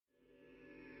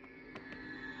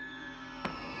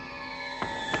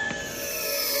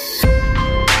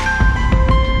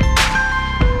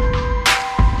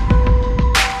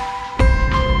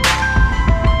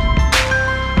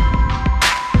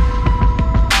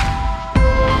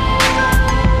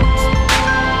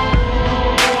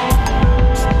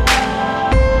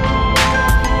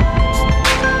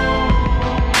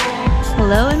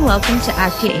welcome to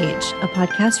Act Your Age, a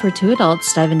podcast where two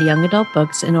adults dive into young adult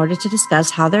books in order to discuss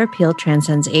how their appeal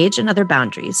transcends age and other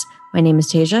boundaries. My name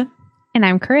is Tasia. And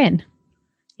I'm Corinne.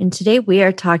 And today we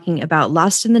are talking about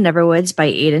Lost in the Neverwoods by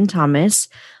Aiden Thomas.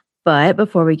 But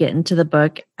before we get into the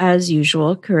book, as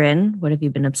usual, Corinne, what have you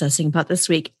been obsessing about this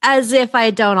week? As if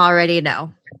I don't already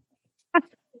know.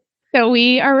 So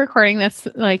we are recording this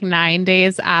like 9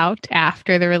 days out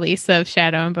after the release of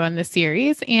Shadow and Bone, the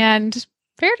series. And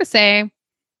fair to say,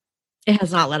 it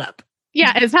has not let up.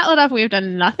 Yeah, it's not let up. We've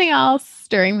done nothing else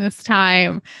during this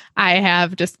time. I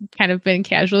have just kind of been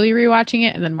casually rewatching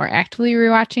it and then more actively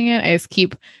rewatching it. I just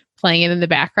keep playing it in the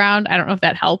background. I don't know if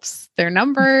that helps their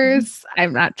numbers.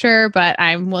 I'm not sure, but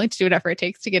I'm willing to do whatever it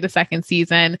takes to get a second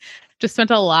season. Just spent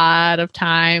a lot of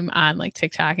time on like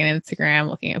TikTok and Instagram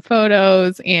looking at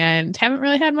photos and haven't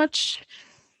really had much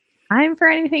time for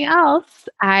anything else.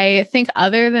 I think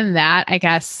other than that, I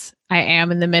guess I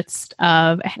am in the midst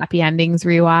of a Happy Endings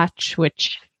rewatch,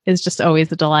 which is just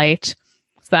always a delight.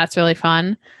 So that's really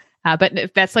fun.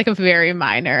 But that's like a very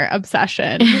minor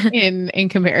obsession in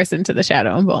comparison to the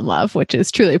Shadow and Bone love, which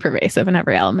is truly pervasive in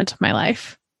every element of my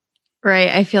life. Right.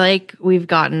 I feel like we've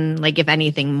gotten, like, if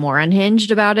anything, more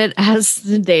unhinged about it as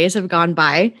the days have gone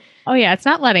by. Oh, yeah. It's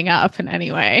not letting up in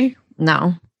any way.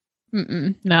 No.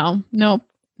 No.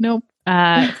 Nope.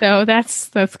 So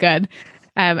that's good.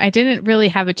 I didn't really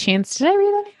have a chance. Did I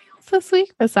read anything else this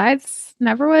week besides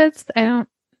Neverwoods? I don't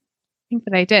think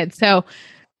that I did. So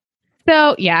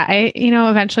yeah,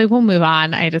 eventually we'll move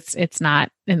on. It's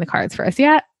not in the cards for us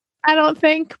yet, I don't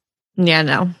think. Yeah,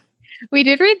 no. We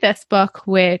did read this book,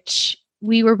 which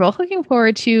we were both looking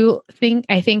forward to.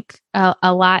 I think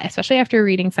a lot, especially after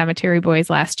reading Cemetery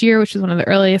Boys last year, which was one of the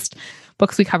earliest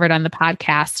books we covered on the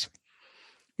podcast.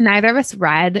 Neither of us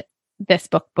read this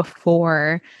book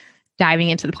before diving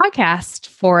into the podcast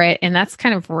for it, and that's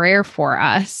kind of rare for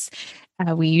us.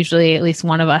 We usually, at least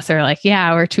one of us, are like,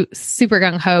 yeah, we're super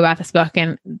gung-ho about this book,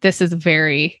 and this is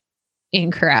very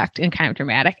incorrect and kind of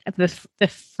dramatic. The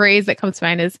phrase that comes to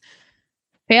mind is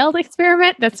failed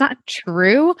experiment. That's not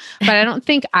true, but I don't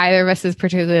think either of us is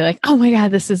particularly like, oh my God,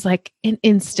 this is like an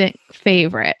instant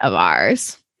favorite of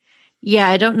ours. Yeah,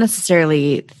 I don't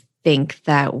necessarily think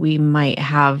that we might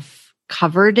have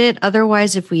covered it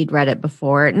otherwise if we'd read it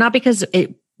before. Not because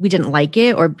we didn't like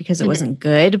it or because it wasn't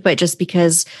good, but just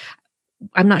because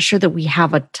I'm not sure that we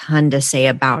have a ton to say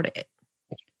about it.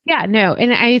 Yeah, no.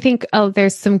 And I think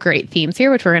there's some great themes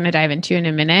here, which we're going to dive into in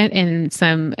a minute. And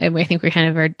I think we kind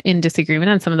of are in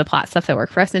disagreement on some of the plot stuff that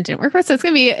worked for us and didn't work for us. So it's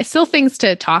going to be still things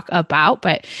to talk about.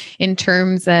 But in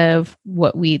terms of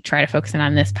what we try to focus in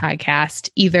on this podcast,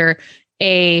 either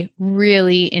A,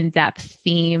 really in-depth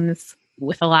themes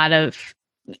with a lot of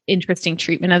interesting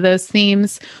treatment of those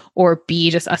themes, or B,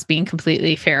 just us being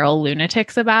completely feral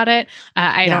lunatics about it.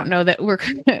 I don't know that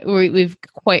we've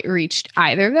quite reached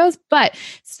either of those, but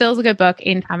still is a good book.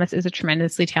 Aiden Thomas is a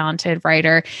tremendously talented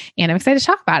writer, and I'm excited to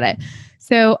talk about it.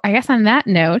 So I guess on that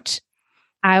note,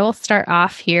 I will start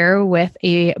off here with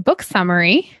a book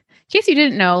summary. In case you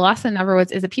didn't know, Lost in the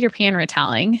Neverwoods is a Peter Pan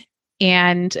retelling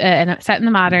and set in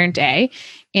the modern day.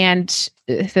 And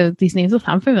so these names will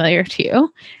sound familiar to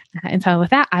you. And so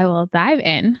with that, I will dive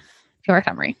in to our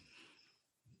summary.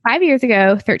 5 years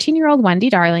ago, 13-year-old Wendy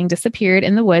Darling disappeared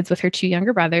in the woods with her two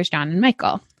younger brothers, John and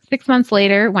Michael. 6 months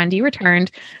later, Wendy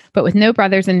returned, but with no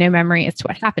brothers and no memory as to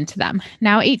what happened to them.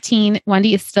 Now 18,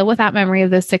 Wendy is still without memory of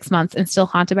those 6 months and still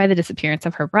haunted by the disappearance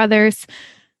of her brothers.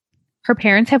 Her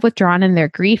parents have withdrawn in their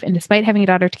grief, and despite having a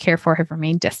daughter to care for, have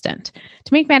remained distant.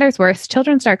 To make matters worse,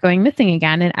 children start going missing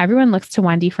again, and everyone looks to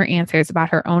Wendy for answers about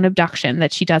her own abduction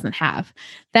that she doesn't have.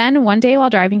 Then, one day while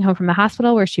driving home from the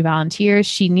hospital where she volunteers,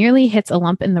 she nearly hits a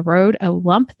lump in the road, a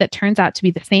lump that turns out to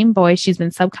be the same boy she's been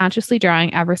subconsciously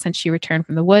drawing ever since she returned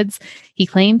from the woods. He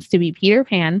claims to be Peter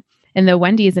Pan, and though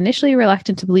Wendy is initially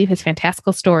reluctant to believe his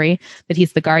fantastical story that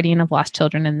he's the guardian of lost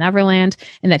children in Neverland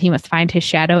and that he must find his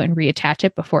shadow and reattach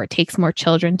it before it takes more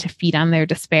children to feed on their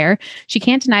despair, she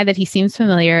can't deny that he seems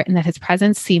familiar and that his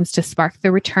presence seems to spark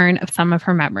the return of some of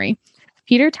her memory.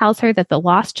 Peter tells her that the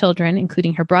lost children,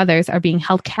 including her brothers, are being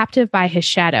held captive by his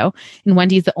shadow, and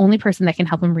Wendy is the only person that can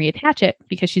help him reattach it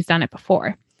because she's done it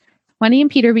before. Wendy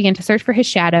and Peter begin to search for his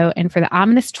shadow and for the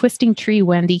ominous twisting tree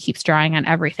Wendy keeps drawing on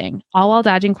everything, all while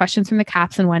dodging questions from the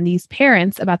cops and Wendy's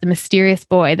parents about the mysterious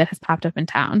boy that has popped up in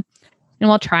town, and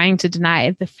while trying to deny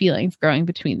the feelings growing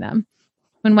between them.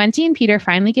 When Wendy and Peter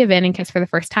finally give in and kiss for the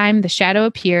first time, the shadow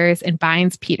appears and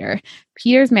binds Peter.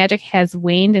 Peter's magic has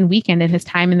waned and weakened in his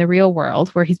time in the real world,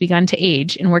 where he's begun to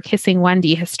age, and where kissing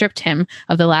Wendy has stripped him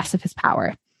of the last of his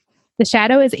power. The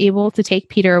shadow is able to take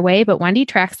Peter away, but Wendy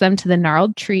tracks them to the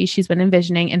gnarled tree she's been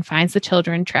envisioning and finds the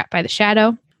children trapped by the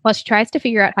shadow. While she tries to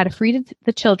figure out how to free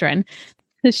the children,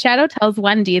 the shadow tells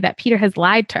Wendy that Peter has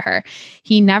lied to her.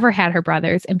 He never had her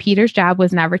brothers, and Peter's job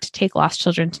was never to take lost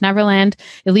children to Neverland,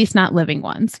 at least not living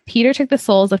ones. Peter took the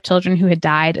souls of children who had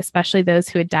died, especially those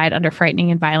who had died under frightening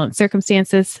and violent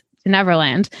circumstances, to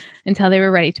Neverland until they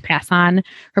were ready to pass on.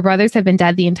 Her brothers have been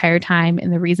dead the entire time,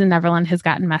 and the reason Neverland has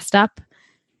gotten messed up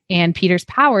and Peter's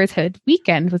powers had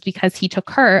weakened was because he took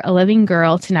her, a living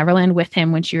girl, to Neverland with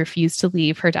him when she refused to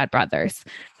leave her dead brothers.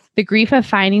 The grief of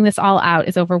finding this all out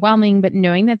is overwhelming, but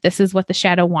knowing that this is what the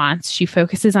shadow wants, she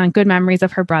focuses on good memories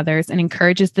of her brothers and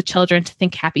encourages the children to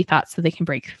think happy thoughts so they can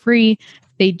break free.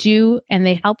 They do, and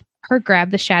they help her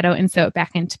grab the shadow and sew it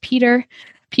back into Peter.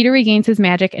 Peter regains his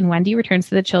magic, and Wendy returns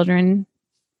the children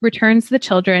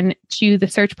to the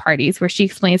search parties, where she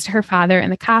explains to her father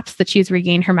and the cops that she has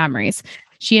regained her memories.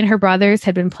 She and her brothers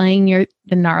had been playing near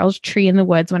the gnarled tree in the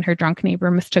woods when her drunk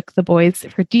neighbor mistook the boys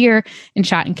for deer and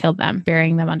shot and killed them,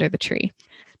 burying them under the tree.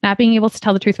 Not being able to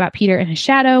tell the truth about Peter and his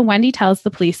shadow, Wendy tells the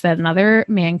police that another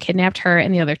man kidnapped her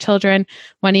and the other children.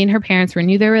 Wendy and her parents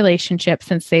renew their relationship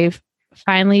since they've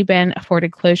finally been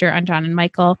afforded closure on John and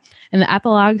Michael. And the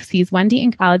epilogue sees Wendy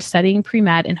in college studying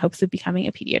pre-med in hopes of becoming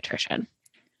a pediatrician.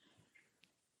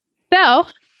 So,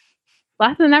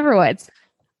 lots of Neverwoods.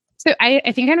 So I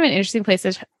think kind of an interesting place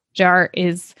to start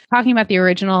is talking about the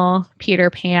original Peter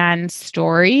Pan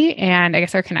story and I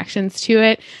guess our connections to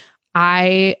it.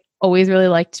 I always really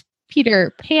liked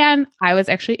Peter Pan. I was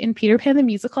actually in Peter Pan the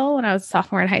musical when I was a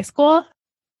sophomore in high school.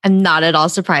 I'm not at all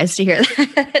surprised to hear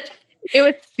that. It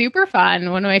was super fun.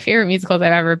 One of my favorite musicals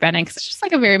I've ever been in, because it's just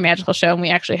like a very magical show. And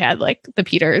we actually had like the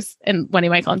Peters and Wendy,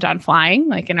 Michael, and John flying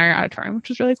like in our auditorium, which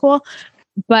was really cool.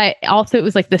 But also it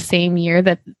was like the same year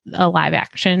that a live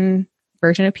action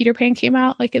version of Peter Pan came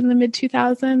out, like in the mid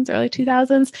 2000s, early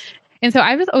 2000s. And so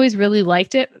I was always really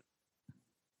liked it.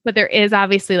 But there is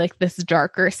obviously like this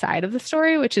darker side of the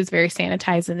story, which is very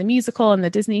sanitized in the musical and the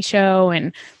Disney show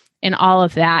and all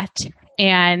of that.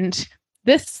 And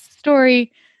this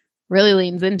story really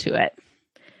leans into it.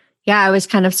 Yeah, I was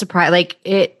kind of surprised. Like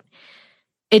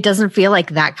it doesn't feel like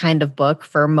that kind of book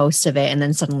for most of it. And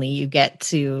then suddenly you get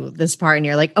to this part and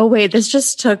you're like, oh, wait, this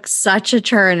just took such a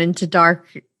turn into dark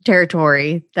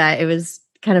territory that it was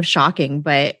kind of shocking,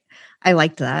 but I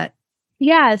liked that.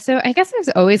 Yeah. So I guess there's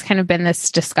always kind of been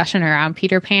this discussion around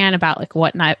Peter Pan about like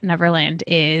what Neverland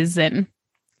is, and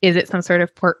is it some sort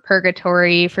of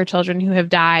purgatory for children who have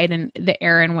died, and the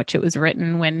era in which it was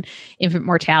written when infant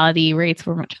mortality rates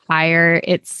were much higher.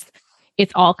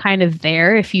 It's all kind of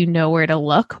there if you know where to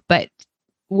look. But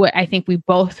what I think we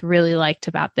both really liked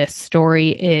about this story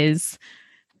is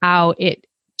how it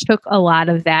took a lot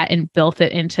of that and built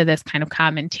it into this kind of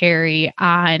commentary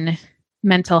on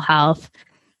mental health,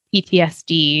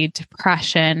 PTSD,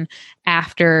 depression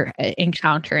after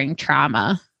encountering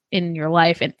trauma in your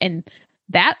life. And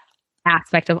that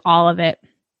aspect of all of it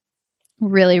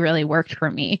really, really worked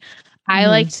for me. I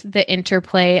liked the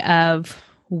interplay of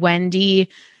Wendy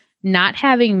not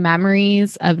having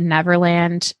memories of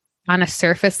Neverland on a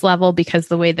surface level, because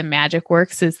the way the magic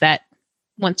works is that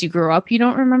once you grow up, you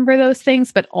don't remember those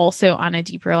things, but also on a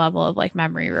deeper level of like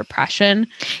memory repression.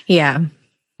 Yeah.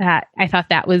 That I thought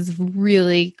that was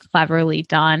really cleverly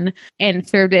done and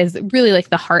served as really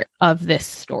like the heart of this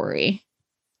story.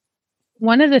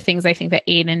 One of the things I think that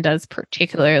Aiden does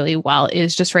particularly well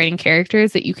is just writing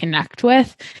characters that you connect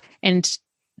with, and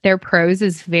their prose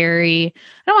is very, I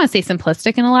don't want to say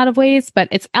simplistic in a lot of ways, but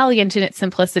it's elegant in its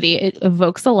simplicity. It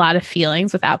evokes a lot of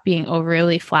feelings without being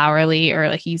overly flowery or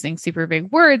like using super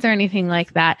big words or anything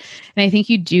like that. And I think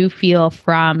you do feel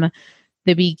from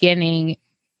the beginning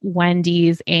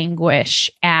Wendy's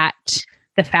anguish at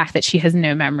the fact that she has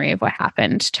no memory of what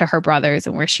happened to her brothers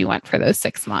and where she went for those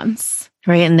 6 months.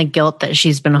 Right. And the guilt that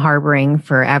she's been harboring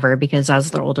forever, because as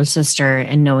their older sister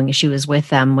and knowing she was with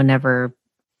them whenever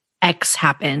X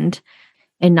happened,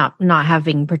 and not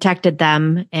having protected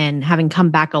them and having come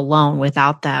back alone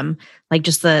without them, like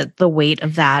just the weight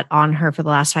of that on her for the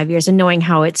last 5 years, and knowing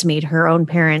how it's made her own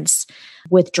parents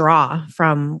withdraw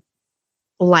from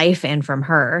life and from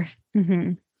her.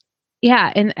 Mm-hmm.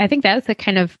 Yeah. And I think that's a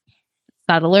kind of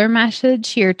subtler message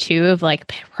here too, of like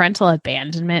parental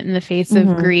abandonment in the face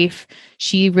of grief.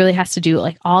 She really has to do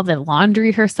like all the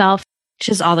laundry herself.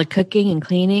 Just all the cooking and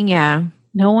cleaning. Yeah.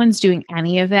 No one's doing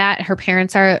any of that. Her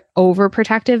parents are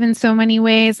overprotective in so many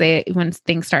ways. When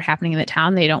things start happening in the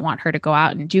town, they don't want her to go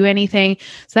out and do anything.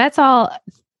 So that's all.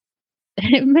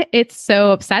 It's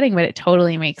so upsetting, but it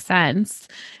totally makes sense.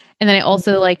 And then I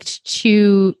also liked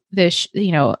to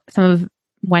some of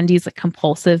Wendy's like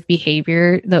compulsive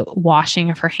behavior, the washing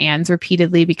of her hands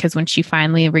repeatedly, because when she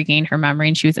finally regained her memory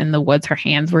and she was in the woods, her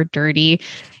hands were dirty.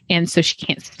 And so she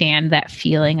can't stand that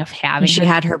feeling of having. She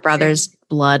had her brother's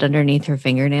blood underneath her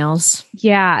fingernails.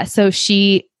 Yeah. So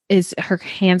her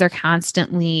hands are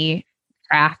constantly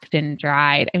cracked and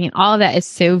dried. I mean, all of that is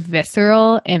so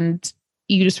visceral, and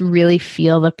you just really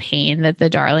feel the pain that the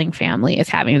Darling family is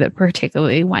having, that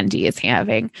particularly Wendy is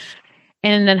having.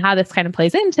 And then how this kind of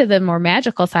plays into the more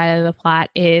magical side of the plot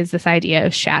is this idea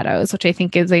of shadows, which I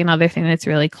think is another thing that's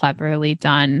really cleverly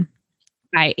done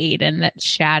by Aiden, that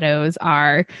shadows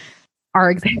are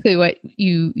exactly what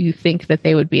you think that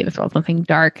they would be in this world, something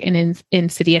dark and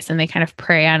insidious, and they kind of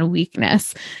prey on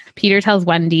weakness. Peter tells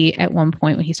Wendy at one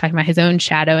point, when he's talking about his own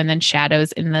shadow and then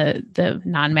shadows in the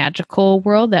non-magical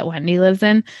world that Wendy lives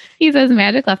in, he says,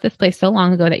 magic left this place so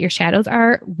long ago that your shadows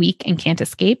are weak and can't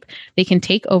escape. They can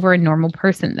take over a normal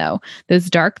person, though. Those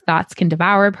dark thoughts can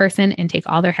devour a person and take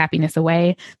all their happiness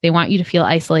away. They want you to feel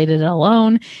isolated and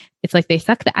alone. It's like they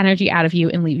suck the energy out of you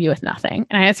and leave you with nothing.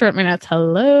 And I just wrote my notes,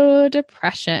 hello,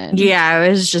 depression. Yeah, I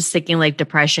was just thinking like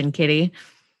depression, Kitty.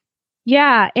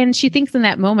 Yeah. And she thinks in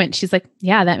that moment, she's like,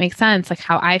 yeah, that makes sense. Like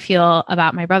how I feel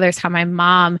about my brothers, how my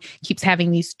mom keeps having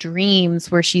these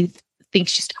dreams where she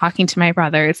thinks she's talking to my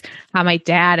brothers, how my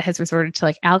dad has resorted to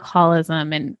like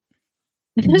alcoholism. And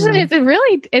it's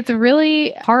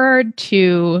really hard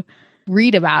to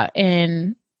read about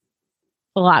in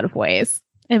a lot of ways.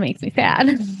 It makes me sad.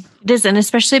 It is. And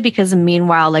especially because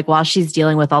meanwhile, like while she's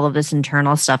dealing with all of this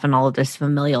internal stuff and all of this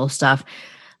familial stuff,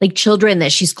 like children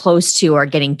that she's close to are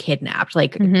getting kidnapped,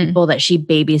 like people that she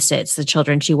babysits, the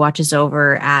children she watches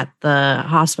over at the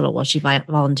hospital while she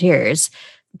volunteers,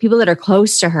 people that are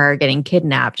close to her are getting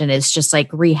kidnapped. And it's just like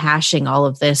rehashing all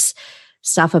of this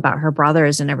stuff about her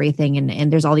brothers and everything.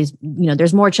 And there's all these,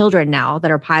 there's more children now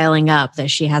that are piling up that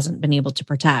she hasn't been able to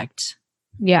protect.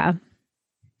 Yeah.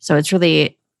 So it's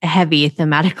really heavy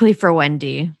thematically for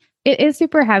Wendy. It is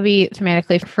super heavy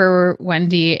thematically for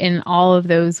Wendy in all of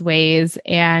those ways.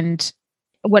 And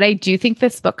what I do think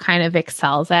this book kind of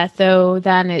excels at, though,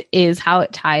 then it is how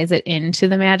it ties it into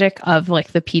the magic of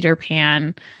like the Peter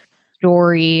Pan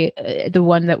story, the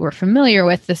one that we're familiar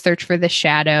with, the search for the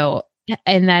shadow,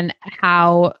 and then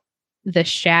how the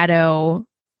shadow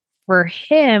for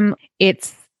him,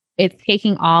 it's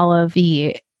taking all of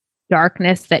the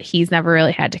darkness that he's never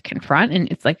really had to confront,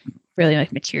 and it's like really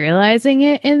like materializing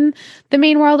it in the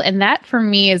main world. And that for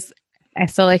me is, I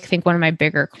still like think one of my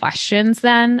bigger questions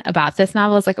then about this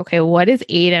novel is like, okay, what is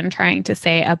Aiden trying to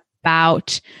say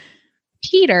about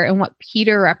Peter and what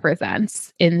Peter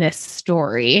represents in this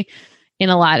story in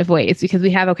a lot of ways? Because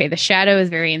we have, okay, the shadow is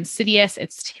very insidious.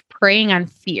 It's preying on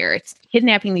fear. It's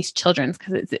kidnapping these children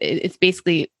because it's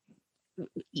basically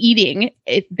eating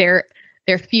their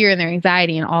fear and their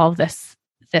anxiety and all of this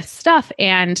stuff.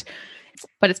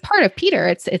 But it's part of Peter.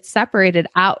 It's separated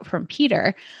out from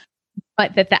Peter.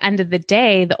 But at the end of the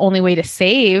day, the only way to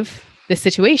save the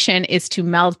situation is to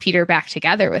meld Peter back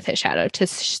together with his shadow, to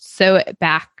sew it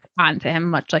back onto him,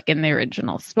 much like in the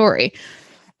original story.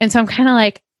 And so I'm kind of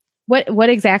like, what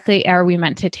exactly are we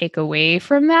meant to take away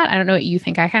from that? I don't know what you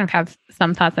think. I kind of have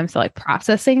some thoughts I'm still like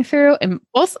processing through. And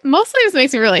mostly this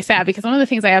makes me really sad because one of the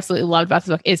things I absolutely loved about this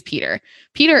book is Peter.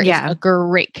 Peter is a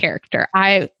great character.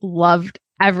 I loved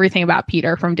everything about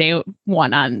Peter from day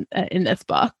one on in this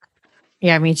book.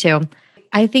 Yeah, me too.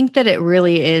 I think that it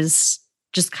really is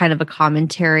just kind of a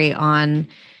commentary on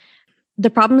the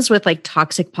problems with like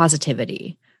toxic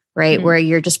positivity, right? Mm-hmm. Where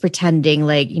you're just pretending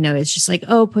like, it's just like,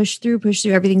 oh, push through,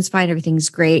 everything's fine, everything's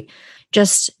great.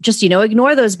 Just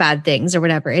ignore those bad things or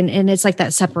whatever. And it's like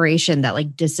that separation, that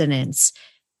like dissonance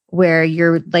where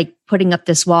you're like putting up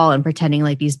this wall and pretending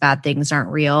like these bad things aren't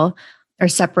real, or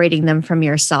separating them from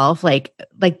yourself. Like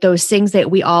those things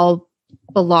that we all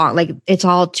belong, like it's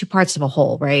all two parts of a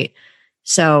whole, right?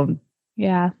 So,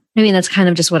 yeah. I mean, that's kind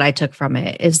of just what I took from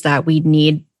it, is that we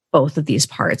need both of these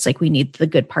parts. Like we need the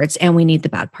good parts and we need the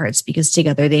bad parts, because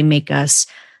together they make us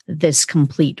this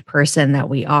complete person that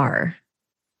we are.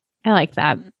 I like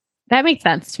that. That makes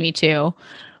sense to me too.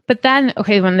 But then,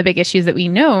 okay, one of the big issues that we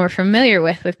know we're familiar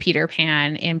with Peter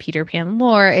Pan and Peter Pan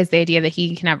lore is the idea that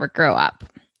he can never grow up.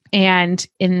 And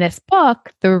in this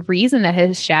book, the reason that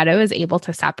his shadow is able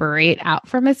to separate out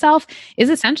from himself is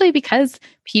essentially because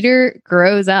Peter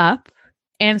grows up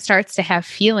and starts to have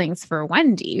feelings for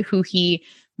Wendy, who he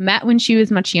met when she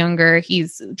was much younger.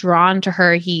 He's drawn to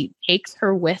her. He takes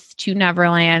her to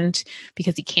Neverland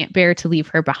because he can't bear to leave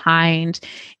her behind.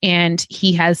 And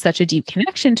he has such a deep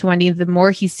connection to Wendy. The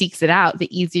more he seeks it out,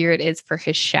 the easier it is for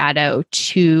his shadow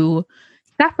to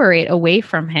separate away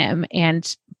from him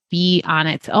and be on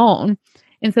its own.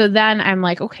 And so then I'm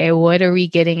like, okay, what are we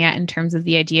getting at in terms of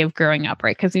the idea of growing up,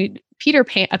 right? Because a Peter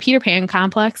Pan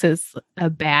complex is a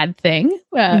bad thing.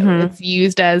 It's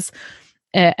used as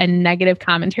a negative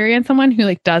commentary on someone who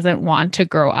like doesn't want to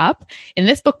grow up. In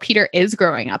this book, Peter is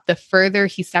growing up. The further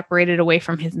he's separated away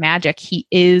from his magic, he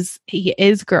is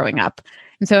growing up.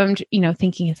 And so I'm,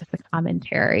 thinking, is this a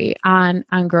commentary on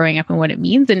growing up and what it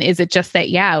means? And is it just that,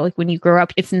 like when you grow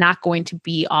up, it's not going to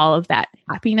be all of that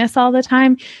happiness all the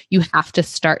time. You have to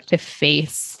start to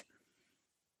face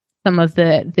some of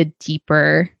the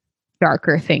deeper,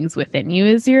 darker things within you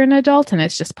as you're an adult, and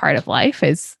it's just part of life.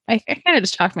 I kind of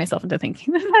just talked myself into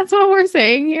thinking that that's what we're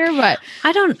saying here, but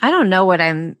I don't know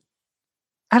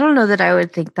I don't know that I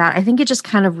would think that. I think it just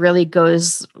kind of really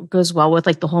goes well with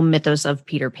like the whole mythos of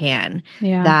Peter Pan,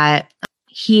 that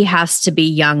he has to be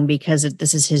young because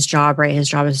this is his job, right? His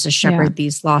job is to shepherd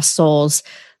these lost souls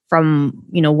from,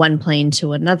 one plane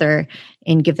to another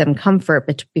and give them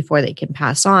comfort before they can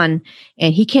pass on.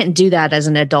 And he can't do that as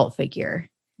an adult figure.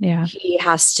 Yeah. He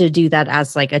has to do that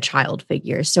as like a child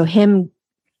figure. So him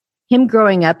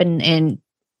growing up and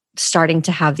starting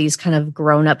to have these kind of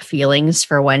grown up feelings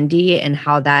for Wendy and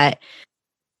how that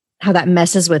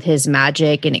messes with his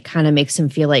magic, and it kind of makes him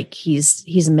feel like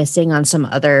he's missing on some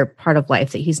other part of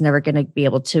life that he's never going to be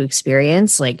able to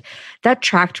experience. Like that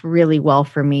tracked really well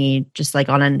for me, just like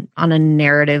on a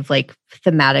narrative, like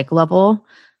thematic level.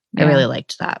 I really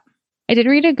liked that. I did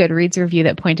read a Goodreads review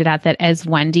that pointed out that as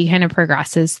Wendy kind of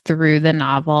progresses through the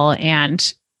novel,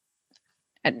 and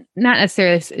not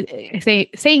necessarily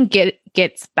saying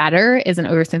gets better is an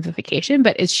oversimplification,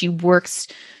 but as she works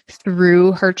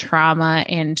through her trauma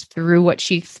and through what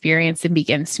she experienced and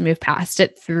begins to move past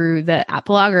it through the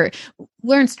epilogue, or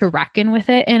learns to reckon with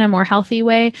it in a more healthy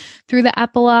way through the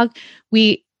epilogue,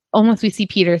 we see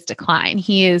Peter's decline.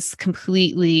 He's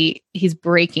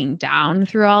breaking down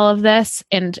through all of this.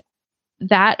 And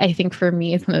that, I think, for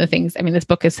me is one of the things. I mean, this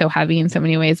book is so heavy in so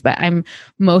many ways, but I'm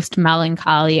most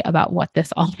melancholy about what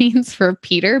this all means for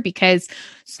Peter, because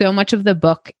so much of the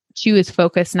book, she was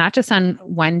focused not just on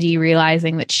Wendy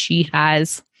realizing that she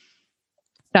has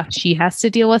stuff she has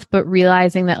to deal with, but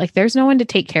realizing that like there's no one to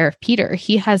take care of Peter.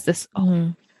 He has this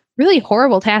really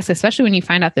horrible task, especially when you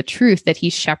find out the truth that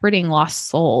he's shepherding lost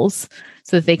souls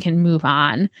so that they can move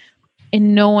on,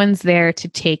 and no one's there to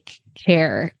take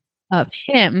care of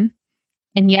him.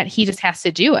 And yet he just has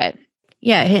to do it.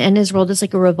 Yeah. And his world is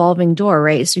like a revolving door,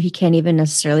 right? So he can't even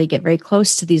necessarily get very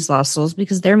close to these lost souls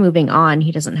because they're moving on.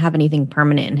 He doesn't have anything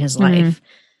permanent in his life.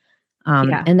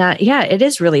 And that, it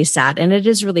is really sad. And it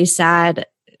is really sad,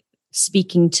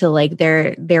 speaking to like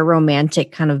their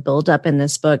romantic kind of buildup in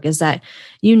this book, is that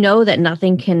that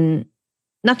nothing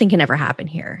can ever happen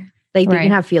here. Like they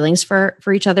can have feelings for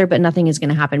each other, but nothing is going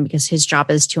to happen because his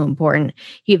job is too important.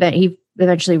 He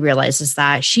eventually realizes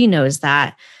that. She knows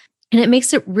that. And it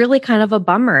makes it really kind of a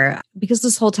bummer, because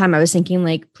this whole time I was thinking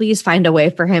like, please find a way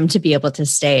for him to be able to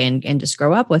stay and just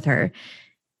grow up with her.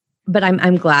 But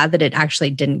I'm glad that it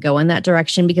actually didn't go in that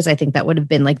direction, because I think that would have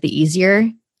been like the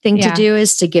easier thing to do,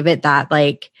 is to give it that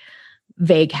like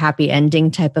vague happy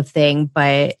ending type of thing.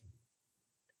 But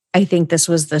I think this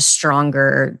was the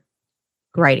stronger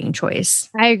writing choice.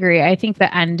 I agree. I think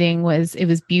the ending was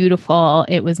beautiful.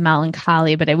 It was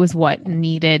melancholy, but it was what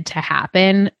needed to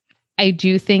happen. I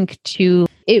do think too,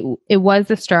 it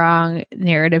was a strong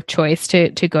narrative choice to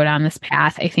go down this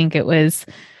path. I think it was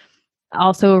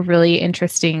also a really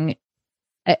interesting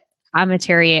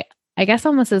commentary, I guess,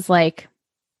 almost as like,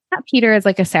 not Peter as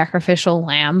like a sacrificial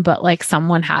lamb, but like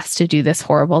someone has to do this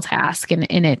horrible task, and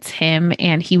it's him.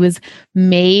 And he was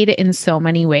made in so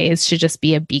many ways to just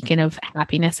be a beacon of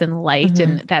happiness and light.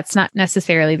 And that's not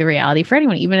necessarily the reality for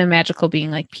anyone, even a magical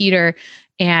being like Peter.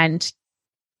 And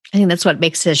I think that's what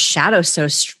makes his shadow so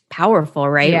powerful,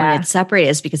 right? When it's separated,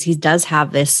 is because he does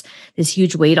have this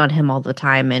huge weight on him all the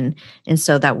time. And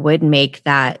so that would make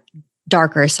that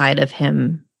darker side of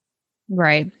him,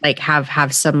 like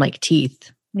have some like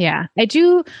teeth. Yeah, I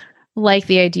do like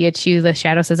the idea too. The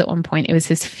Shadow says at one point it was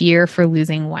his fear for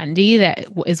losing Wendy that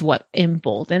is what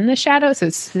emboldened the Shadow. So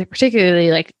it's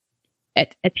particularly like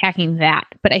attacking that.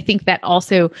 But I think that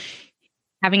also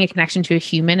having a connection to a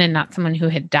human and not someone who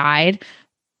had died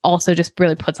also just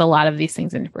really puts a lot of these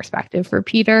things into perspective for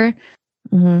Peter.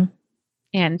 And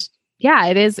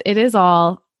it is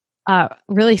all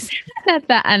really sad at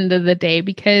the end of the day,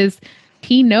 because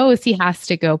he knows he has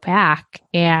to go back,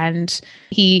 and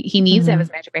he needs to have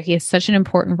his magic back. He has such an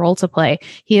important role to play.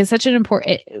 He has such an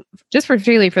important,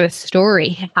 particularly for the story,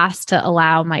 he has to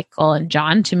allow Michael and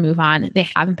John to move on. They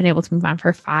haven't been able to move on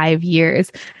for 5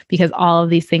 years because all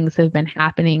of these things have been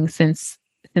happening since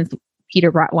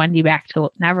Peter brought Wendy back to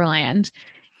Neverland.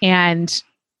 And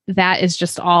that is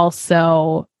just all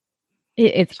so,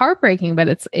 it's heartbreaking, but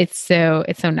it's so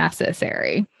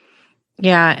necessary.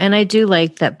 Yeah. And I do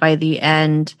like that by the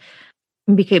end,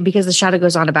 because the shadow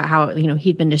goes on about how,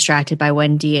 he'd been distracted by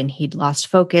Wendy and he'd lost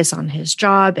focus on his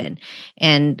job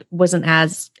and wasn't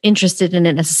as interested in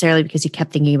it necessarily because he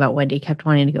kept thinking about Wendy, kept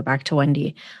wanting to go back to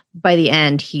Wendy. By the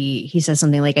end, he says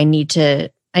something like, I need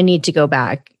to go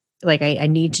back. Like, I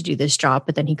need to do this job.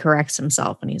 But then he corrects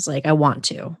himself and he's like, I want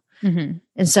to. Mm-hmm.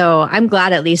 And so I'm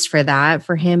glad at least for that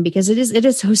for him, because it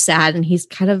is so sad. And he's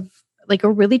kind of like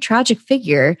a really tragic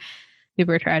figure.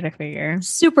 Super tragic figure.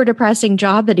 Super depressing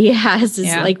job that he has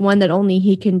is like one that only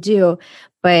he can do.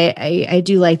 But I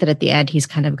do like that at the end, he's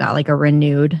kind of got like a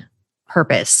renewed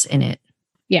purpose in it.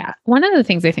 Yeah. One of the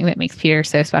things I think that makes Peter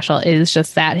so special is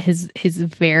just that his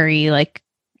very like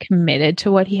committed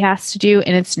to what he has to do.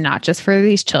 And it's not just for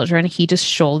these children. He just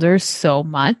shoulders so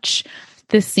much.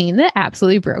 The scene that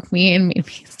absolutely broke me and made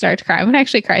me start to cry, I'm going to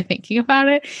actually cry thinking about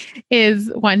it, is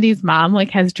Wendy's mom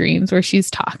like has dreams where she's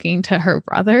talking to her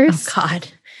brothers. Oh God.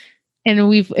 And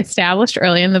we've established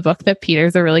early in the book that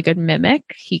Peter's a really good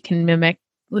mimic. He can mimic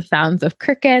the sounds of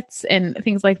crickets and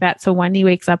things like that. So Wendy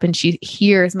wakes up and she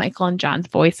hears Michael and John's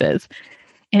voices.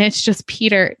 And it's just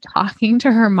Peter talking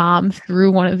to her mom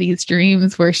through one of these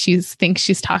dreams where she thinks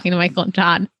she's talking to Michael and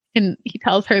John. And he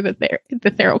tells her that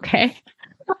they're okay.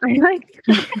 I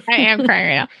am crying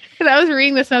right now because I was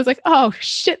reading this and I was like, oh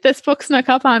shit, this book snuck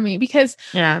up on me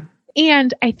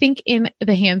and I think in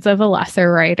the hands of a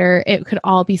lesser writer, it could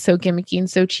all be so gimmicky and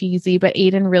so cheesy, but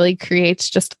Aiden really creates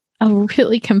just a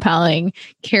really compelling,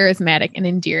 charismatic and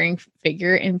endearing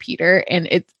figure in Peter. And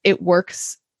it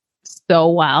works so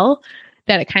well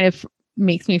that it kind of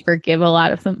makes me forgive a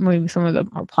lot of some of the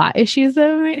more plot issues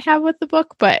that I might have with the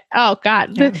book. But oh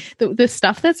God, the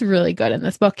stuff that's really good in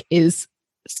this book is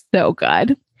so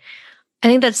good. I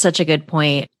think that's such a good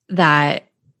point that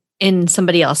in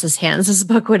somebody else's hands, this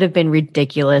book would have been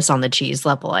ridiculous on the cheese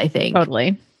level, I think.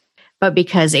 Totally. But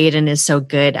because Aiden is so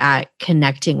good at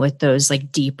connecting with those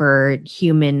like deeper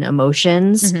human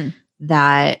emotions,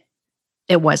 that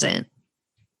it wasn't.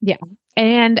 Yeah.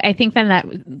 And I think then that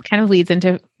kind of leads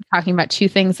into talking about two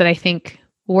things that I think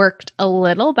worked a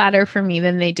little better for me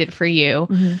than they did for you.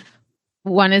 Mm-hmm.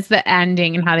 One is the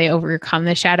ending and how they overcome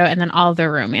the shadow, and then all the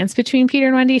romance between Peter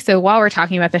and Wendy. So while we're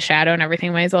talking about the shadow and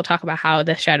everything, might as well talk about how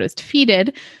the shadow is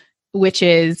defeated, which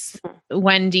is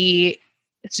Wendy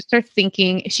starts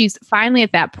thinking she's finally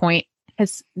at that point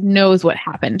knows what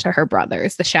happened to her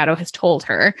brothers. The shadow has told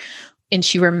her and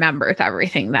she remembers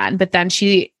everything then, but then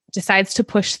she decides to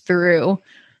push through.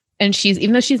 And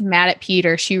even though she's mad at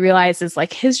Peter, she realizes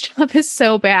like his job is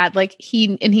so bad. Like he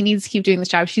needs to keep doing this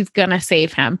job. She's going to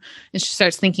save him. And she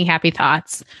starts thinking happy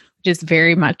thoughts, which is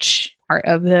very much part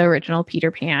of the original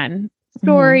Peter Pan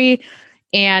story. Mm-hmm.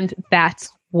 And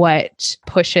that's what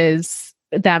pushes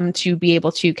them to be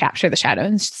able to capture the shadow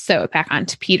and sew it back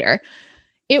onto Peter.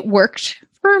 It worked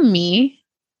for me.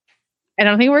 I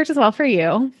don't think it worked as well for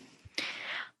you.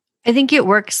 I think it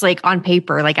works like on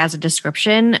paper, like as a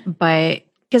description, but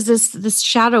because this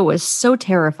shadow was so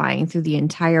terrifying through the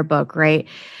entire book, right?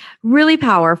 Really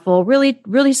powerful, really,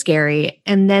 really scary.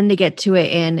 And then they get to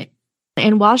it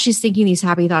and while she's thinking these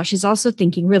happy thoughts, she's also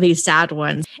thinking really sad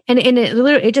ones. And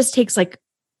it just takes like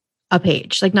a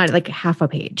page, like not like half a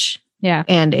page. Yeah.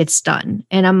 And it's done.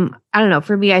 And I don't know,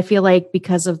 for me, I feel like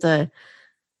because of the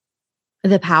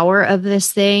power of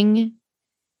this thing,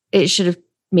 it should have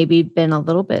maybe been a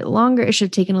little bit longer. It should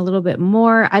have taken a little bit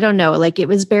more. I don't know. Like it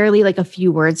was barely like a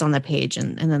few words on the page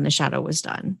and then the shadow was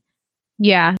done.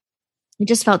 Yeah. It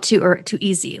just felt too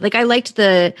easy. Like I liked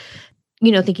the,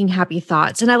 thinking happy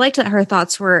thoughts. And I liked that her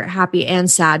thoughts were happy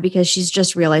and sad because she's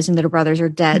just realizing that her brothers are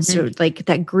dead. Mm-hmm. So like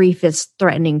that grief is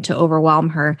threatening to overwhelm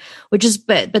her, which is,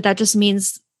 but that just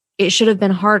means it should have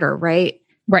been harder, right?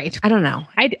 Right. I don't know.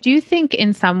 I do think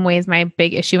in some ways my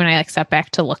big issue when I step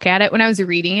back to look at it, when I was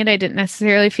reading it, I didn't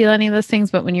necessarily feel any of those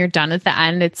things. But when you're done at the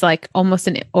end, it's like almost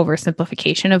an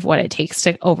oversimplification of what it takes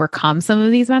to overcome some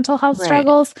of these mental health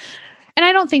struggles. And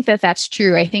I don't think that that's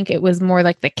true. I think it was more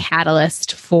like the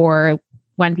catalyst for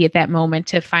Wendy at that moment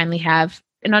to finally have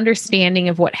an understanding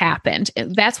of what happened.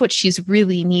 That's what she's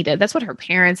really needed. That's what her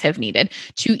parents have needed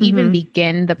to even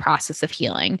begin the process of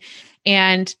healing.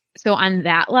 And so on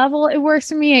that level, it works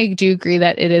for me. I do agree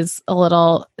that it is a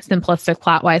little simplistic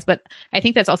plot wise, but I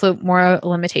think that's also more a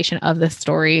limitation of the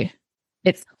story.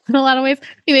 It's in a lot of ways,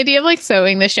 the idea of like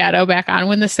sewing the shadow back on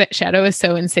when the shadow is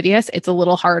so insidious, it's a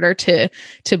little harder to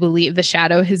believe the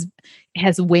shadow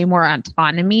has way more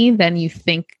autonomy than you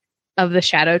think of the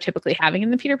shadow typically having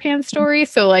in the Peter Pan story.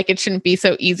 So like it shouldn't be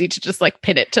so easy to just like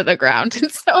pin it to the ground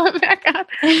and sew it back on.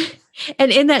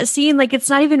 And in that scene, like it's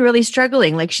not even really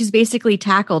struggling. Like she's basically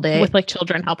tackled it with like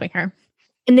children helping her.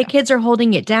 And the kids are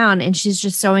holding it down and she's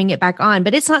just sewing it back on,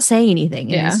 but it's not saying anything.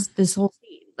 Yeah. This whole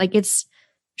scene, like it's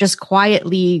just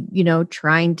quietly,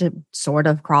 trying to sort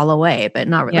of crawl away, but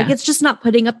not really. Like it's just not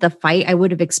putting up the fight I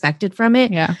would have expected from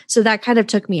it. Yeah. So that kind of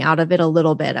took me out of it a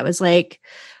little bit. I was like,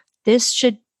 this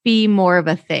should be more of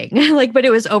a thing. But it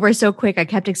was over so quick. I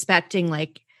kept expecting I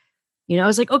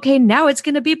was like, okay, now it's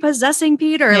going to be possessing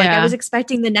Peter. Like I was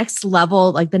expecting the next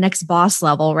level, like the next boss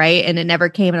level. Right. And it never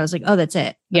came. And I was like, oh, that's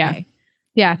it. Yeah. Okay.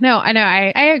 Yeah. No, I know.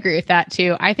 I agree with that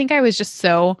too. I think I was just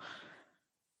so,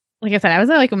 like I said, I was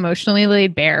like emotionally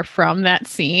laid bare from that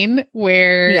scene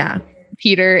where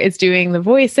Peter is doing the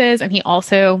voices. And he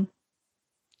also,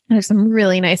 there's some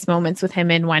really nice moments with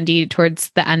him and Wendy towards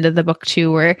the end of the book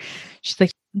too, where she's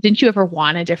like, didn't you ever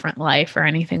want a different life or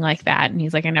anything like that? And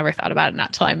he's like, I never thought about it,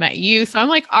 not till I met you. So I'm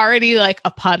like already like a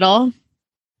puddle.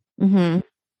 Mm-hmm.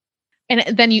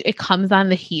 And then it comes on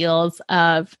the heels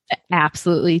of an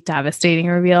absolutely devastating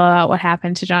reveal about what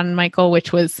happened to John and Michael,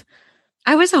 which was...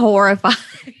 I was horrified.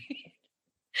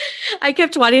 I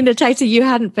kept wanting to text you. You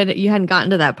hadn't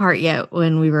gotten to that part yet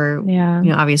when we were,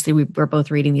 obviously we were both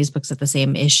reading these books at the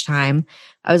same-ish time.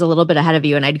 I was a little bit ahead of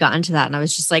you and I'd gotten to that and I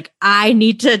was just like, I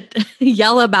need to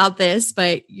yell about this,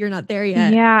 but you're not there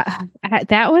yet. Yeah,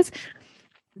 that was,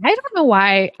 I don't know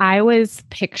why I was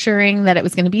picturing that it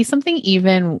was going to be something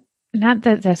even, not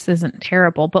that this isn't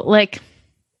terrible, but like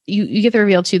you get the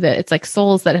reveal too that it's like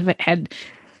souls that have had,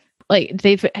 like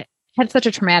they've had such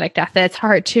a traumatic death that it's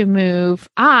hard to move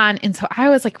on. And so I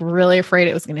was like really afraid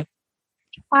it was going to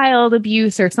be child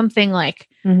abuse or something like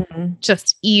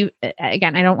just,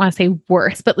 again, I don't want to say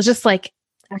worse, but just like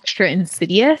extra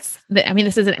insidious. I mean,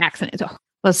 this is an accident.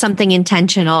 Well, something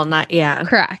intentional, not,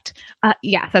 Correct.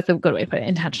 Yeah, that's a good way to put it,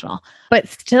 intentional. But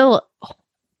still,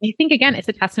 I think, again, it's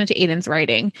a testament to Aiden's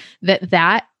writing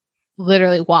that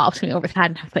literally walloped me over the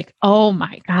head. And I was like, oh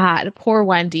my God, poor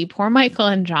Wendy, poor Michael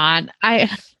and John. I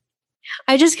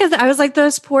just, because I was like,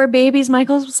 those poor babies.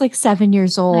 Michael was like 7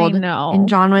 years old. I know. And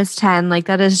John was 10. Like,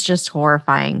 that is just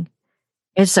horrifying.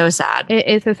 It's so sad. It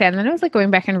is so sad. And then I was like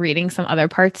going back and reading some other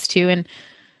parts too. And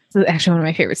this is actually one of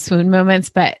my favorite swoon moments,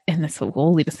 but, and this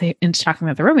will lead us into talking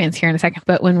about the romance here in a second,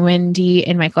 but when Wendy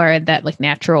and Michael are at that like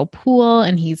natural pool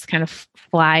and he's kind of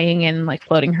flying and like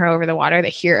floating her over the water, they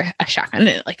hear a shotgun and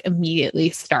it like immediately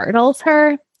startles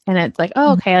her. And it's like,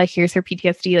 oh, okay, like here's her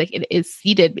PTSD. Like it is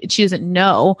seated. She doesn't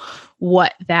know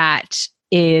what that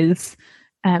is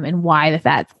and why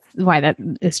that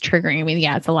is triggering. I mean,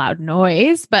 yeah, it's a loud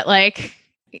noise, but like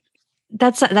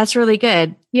that's really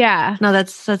good. Yeah. No,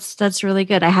 that's really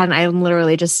good. I'm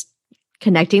literally just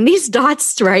connecting these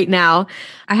dots right now.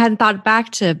 I hadn't thought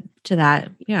back to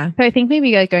that. Yeah. So I think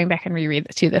maybe like going back and reread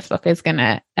this book is going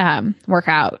to work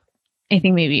out. I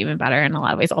think maybe even better in a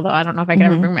lot of ways, although I don't know if I can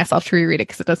ever bring myself to reread it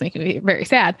because it does make me very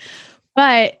sad.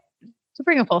 But to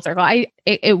bring it full circle,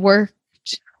 it worked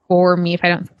for me if I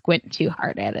don't squint too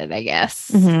hard at it, I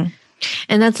guess. Mm-hmm.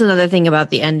 And that's another thing about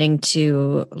the ending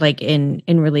too, like in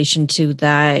relation to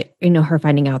that, her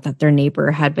finding out that their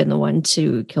neighbor had been the one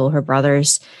to kill her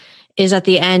brothers, is at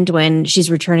the end when she's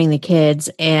returning the kids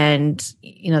and,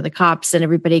 the cops and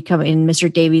everybody come in.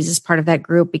 Mr. Davies is part of that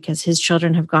group because his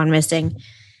children have gone missing.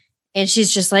 And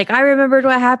she's just like, I remembered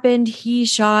what happened. He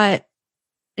shot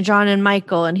John and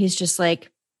Michael. And he's just like,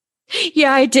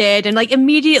 yeah, I did. And like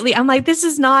immediately I'm like, this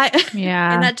is not.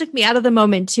 Yeah. And that took me out of the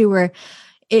moment too, where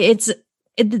this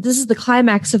is the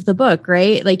climax of the book,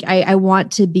 right? Like I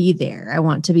want to be there. I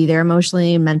want to be there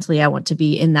emotionally and mentally. I want to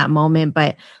be in that moment.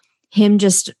 But him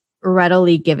just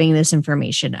readily giving this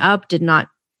information up did not,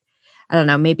 I don't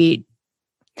know, maybe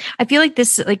I feel like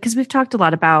this, like, because we've talked a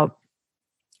lot about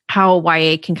how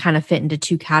YA can kind of fit into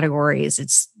two categories.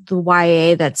 It's the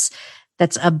YA that's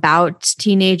about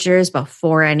teenagers, but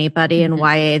for anybody, and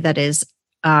YA that is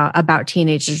about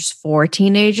teenagers for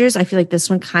teenagers. I feel like this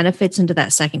one kind of fits into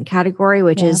that second category,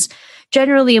 which is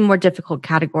generally a more difficult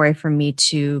category for me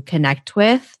to connect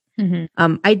with.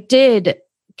 I did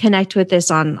connect with this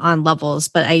on levels,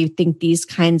 but I think these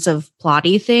kinds of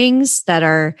plotty things that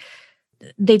are,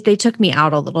 they took me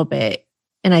out a little bit.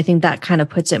 And I think that kind of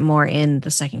puts it more in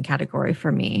the second category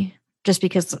for me, just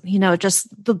because, just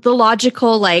the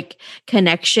logical like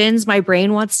connections my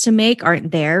brain wants to make aren't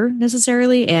there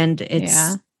necessarily. And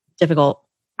it's difficult.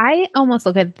 I almost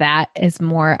look at that as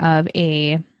more of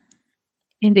a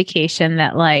indication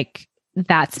that like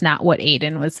that's not what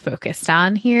Aiden was focused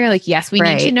on here. Like, yes, we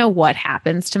need to know what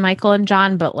happens to Michael and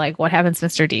John, but like what happens to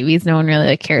Mr. Davies, no one really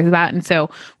like cares about. And so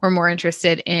we're more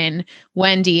interested in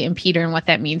Wendy and Peter and what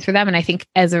that means for them. And I think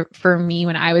for me,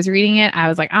 when I was reading it, I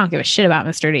was like, I don't give a shit about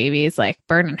Mr. Davies, like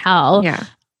burn in hell. Yeah.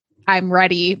 I'm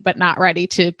ready, but not ready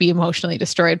to be emotionally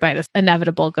destroyed by this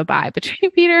inevitable goodbye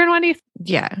between Peter and Wendy.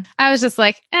 Yeah. I was just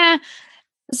like,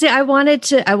 See, I wanted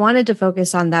to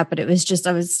focus on that, but it was just,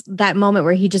 I was that moment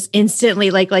where he just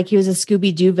instantly, like he was a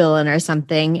Scooby-Doo villain or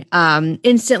something,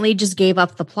 instantly just gave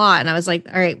up the plot. And I was like,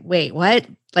 all right, wait, what?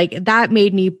 Like that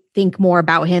made me think more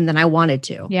about him than I wanted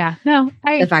to. Yeah, no,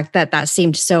 the fact that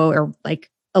seemed so like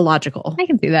illogical. I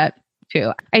can see that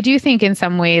too. I do think in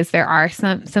some ways there are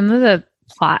some of the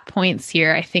plot points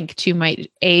here, I think too might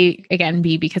again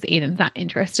be because Aiden's not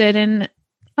interested in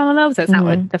some of those. That's not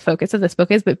what the focus of this book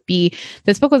is, but B,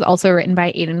 this book was also written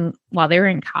by Aiden while they were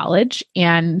in college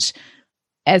and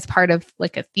as part of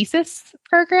like a thesis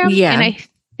program. Yeah. And I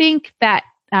think that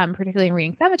particularly in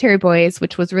reading Cemetery Boys,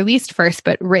 which was released first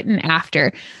but written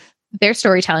after, their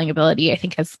storytelling ability I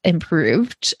think has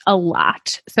improved a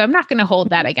lot. So I'm not going to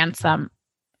hold that against them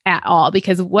at all,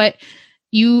 because what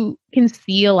you can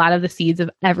see a lot of the seeds of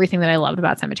everything that I loved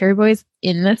about Cemetery Boys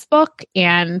in this book.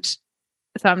 And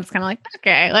so I'm just kind of like,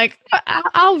 okay, like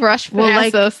I'll rush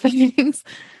past those things.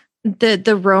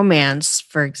 The romance,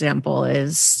 for example,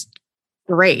 is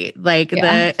great. Like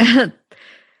that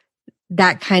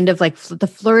kind of like the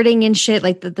flirting and shit,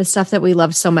 like the stuff that we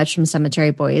love so much from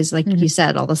Cemetery Boys. Like you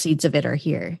said, all the seeds of it are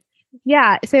here.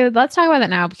 Yeah. So let's talk about that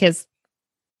now, because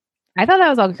I thought that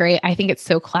was all great. I think it's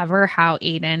so clever how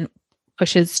Aiden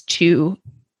pushes to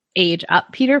age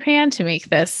up Peter Pan to make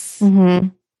this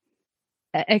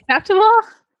acceptable.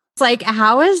 It's like,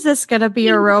 how is this going to be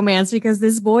a romance? Because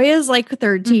this boy is like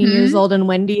 13 years old and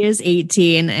Wendy is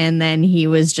 18. And then he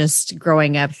was just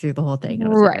growing up through the whole thing.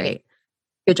 Right.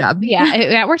 Good job. Yeah,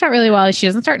 that worked out really well. She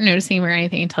doesn't start noticing him or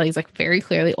anything until he's like very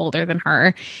clearly older than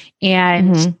her.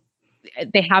 And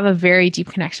they have a very deep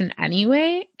connection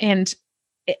anyway. And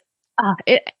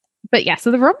but yeah,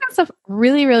 so the romance stuff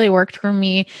really, really worked for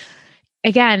me.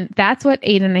 Again, that's what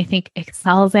Aiden, I think,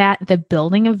 excels at. The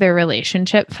building of their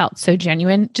relationship felt so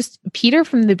genuine. Just Peter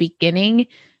from the beginning,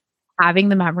 having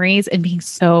the memories and being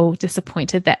so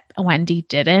disappointed that Wendy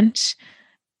didn't,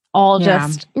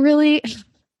 just really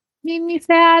made me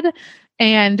sad.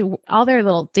 And all their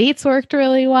little dates worked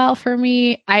really well for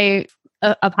me. A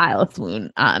pile of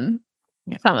swoon on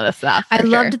some of the stuff.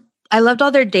 I loved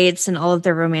all their dates and all of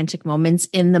their romantic moments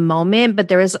in the moment, but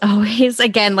there was always,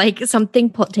 again, like something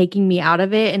taking me out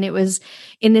of it. And it was,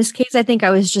 in this case, I think I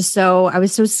was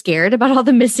so scared about all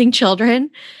the missing children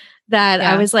that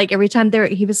I was like, every time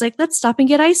he was like, let's stop and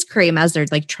get ice cream as they're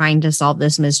like trying to solve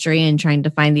this mystery and trying to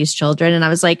find these children. And I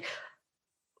was like,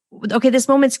 okay, this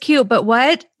moment's cute, but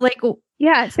what? Like,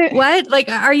 yeah. So what? Like,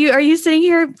 are you sitting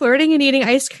here flirting and eating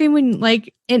ice cream when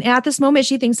like, and at this moment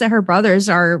she thinks that her brothers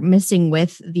are missing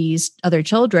with these other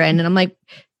children. And I'm like,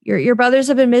 your brothers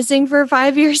have been missing for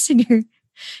 5 years and you're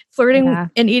flirting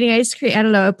and eating ice cream. I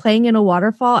don't know, playing in a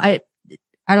waterfall. I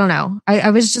don't know.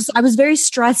 I was very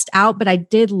stressed out, but I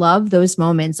did love those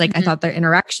moments. Like I thought their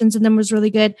interactions in them was really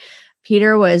good.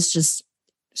 Peter was just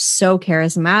so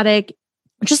charismatic.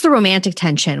 Just the romantic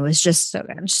tension was just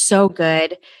so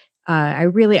good. I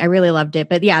really loved it.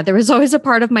 But yeah, there was always a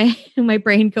part of my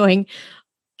brain going,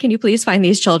 can you please find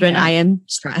these children? I am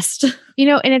stressed. And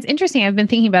it's interesting. I've been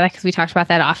thinking about that because we talked about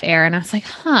that off air and I was like,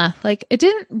 like it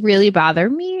didn't really bother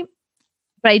me,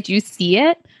 but I do see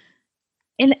it.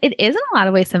 And it is in a lot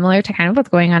of ways similar to kind of what's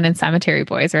going on in Cemetery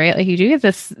Boys, right? Like you do get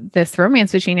this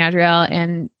romance between Adriel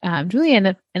and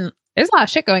Julian, and there's a lot of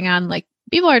shit going on. Like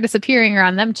people are disappearing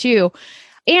around them too.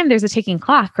 And there's a ticking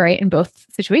clock, right? In both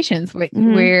situations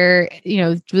where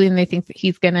Julian, they think that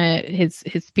he's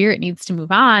his spirit needs to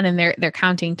move on and they're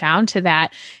counting down to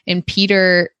that. And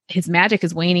Peter, his magic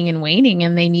is waning and waning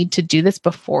and they need to do this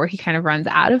before he kind of runs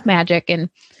out of magic. And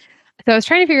so I was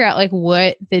trying to figure out like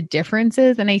what the difference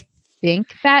is. And I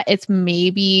think that it's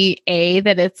maybe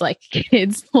that it's like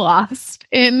kids lost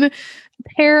in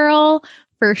peril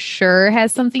for sure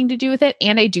has something to do with it.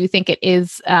 And I do think it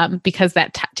is because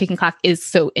that ticking clock is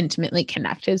so intimately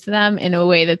connected to them in a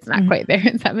way that's not quite there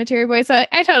in Cemetery Boys. So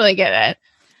I totally get it.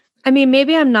 I mean,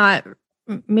 maybe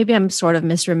I'm sort of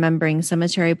misremembering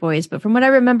Cemetery Boys, but from what I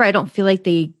remember, I don't feel like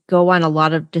they go on a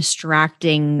lot of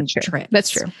distracting trips. That's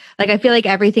true. Like, I feel like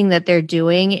everything that they're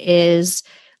doing is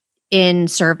in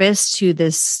service to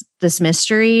this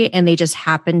mystery, and they just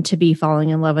happen to be falling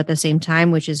in love at the same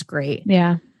time, which is great.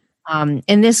 Yeah.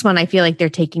 In this one, I feel like they're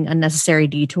taking unnecessary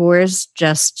detours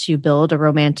just to build a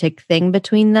romantic thing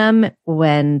between them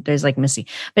when there's like missing.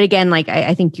 But again, like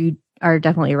I think you are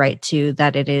definitely right too,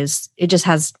 that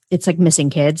it's like missing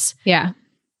kids. Yeah.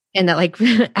 And that like,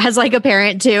 as like a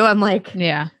parent too, I'm like,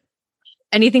 yeah,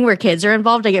 anything where kids are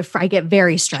involved, I get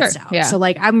very stressed out. Yeah. So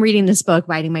like I'm reading this book,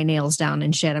 biting my nails down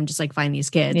and shit. I'm just like, find these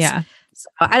kids. Yeah. So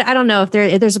I don't know if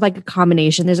there's like a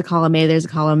combination. There's a column A, there's a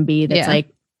column B that's like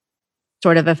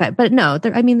sort of effect. But no,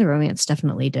 the romance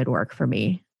definitely did work for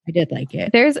me. I did like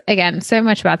it. There's, again, so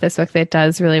much about this book that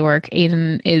does really work.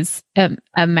 Aiden is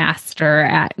a master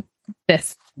at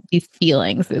these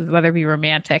feelings, whether it be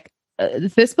romantic.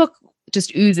 This book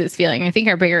just oozes feeling. I think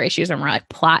our bigger issues are more like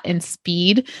plot and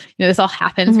speed. This all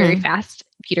happens very fast.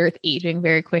 Peter is aging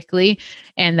very quickly,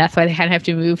 and that's why they kind of have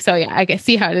to move. So yeah, I can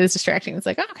see how it is distracting. It's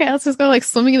like, okay, let's just go like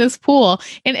swimming in this pool.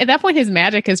 And at that point, his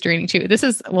magic is draining too.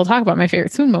 We'll talk about my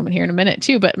favorite swoon moment here in a minute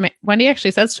too. But Wendy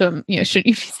actually says to him, shouldn't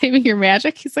you be saving your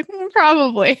magic? He's like,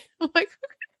 probably. I'm like,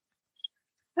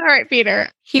 all right, Peter.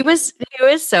 He was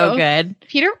so good.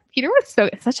 Peter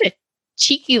was such a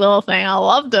cheeky little thing. I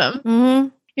loved him. Mm-hmm.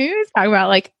 He was talking about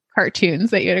like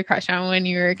cartoons that you had a crush on when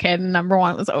you were a kid. And number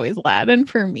one was always Aladdin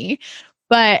for me.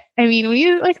 But I mean, when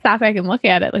you like stop back and look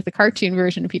at it, like the cartoon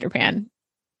version of Peter Pan,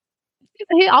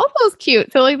 he also is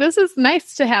cute. So like, this is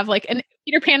nice to have like an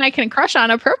Peter Pan I can crush on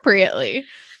appropriately.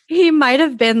 He might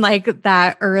have been like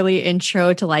that early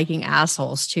intro to liking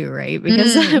assholes too, right?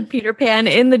 Because Peter Pan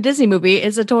in the Disney movie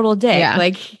is a total dick. Yeah.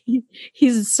 Like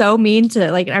he's so mean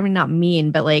to like, I mean, not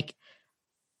mean, but like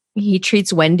he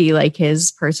treats Wendy like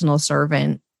his personal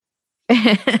servant.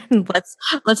 And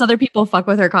lets other people fuck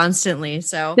with her constantly.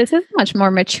 So this is much more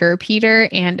mature Peter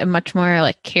and a much more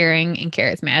like caring and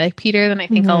charismatic Peter than I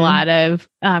think a lot of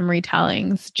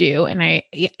retellings do. And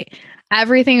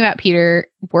everything about Peter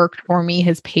worked for me.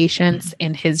 His patience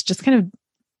and his just kind of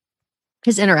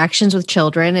his interactions with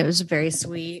children. It was very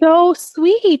sweet. So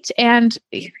sweet. And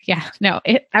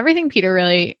everything Peter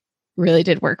really, really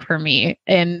did work for me.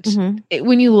 And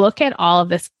when you look at all of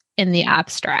this in the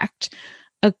abstract,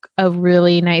 a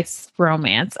really nice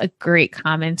romance, a great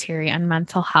commentary on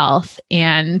mental health,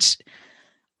 and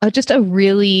just a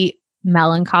really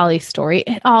melancholy story.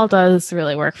 It all does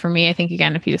really work for me. I think,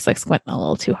 again, if you just like squint a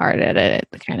little too hard at it,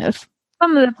 kind of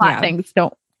some of the plot things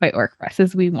don't quite work for us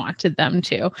as we wanted them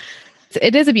to. So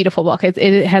it is a beautiful book.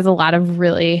 It has a lot of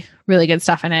really, really good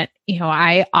stuff in it.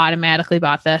 I automatically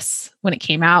bought this when it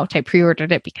came out. I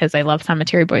pre-ordered it because I love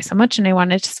Cemetery Boys so much and I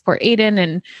wanted to support Aiden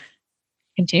and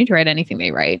continue to write anything they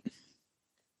write.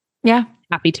 Yeah.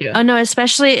 Happy to. Oh no,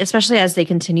 especially as they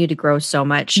continue to grow so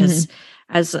much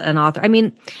as an author. I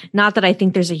mean, not that I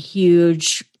think there's a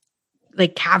huge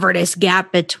like cavernous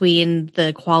gap between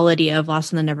the quality of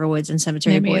Lost in the Neverwoods and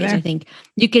Cemetery Boys. I think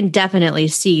you can definitely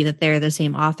see that they're the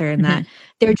same author and that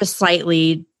they're just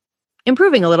slightly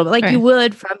improving a little bit, like you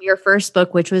would from your first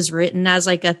book, which was written as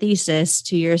like a thesis,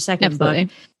 to your second book.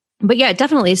 But yeah,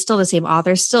 definitely still the same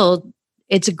author. Still,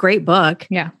 it's a great book.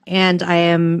 Yeah. And I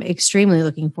am extremely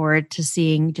looking forward to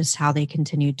seeing just how they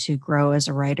continue to grow as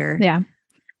a writer. Yeah.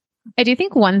 I do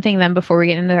think one thing then before we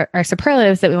get into our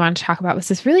superlatives that we want to talk about was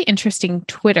this really interesting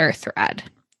Twitter thread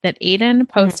that Aiden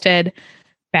posted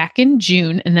back in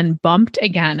June and then bumped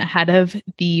again ahead of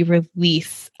the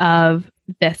release of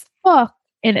this book.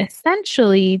 It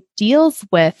essentially deals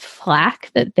with flack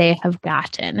that they have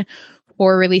gotten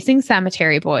for releasing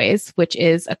Cemetery Boys, which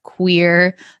is a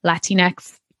queer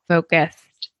Latinx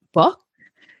focused book,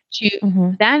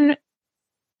 to then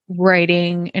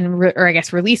writing or I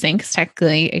guess releasing, because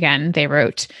technically, again, they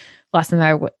wrote Lost in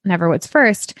the Neverwoods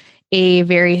first, a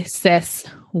very cis,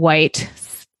 white,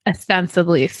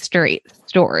 ostensibly straight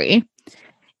story.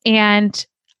 And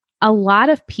a lot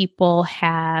of people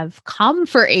have come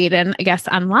for Aiden, I guess,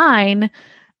 online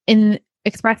in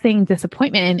expressing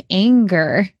disappointment and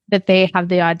anger that they have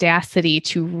the audacity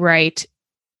to write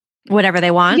whatever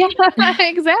they want. Yeah,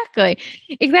 exactly.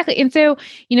 And so,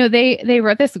 they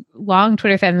wrote this long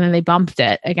Twitter thread and then they bumped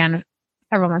it again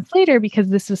several months later because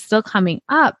this was still coming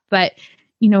up. But,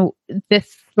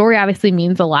 this story obviously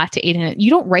means a lot to Aiden.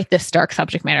 You don't write this dark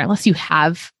subject matter unless you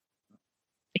have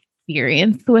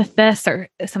experience with this or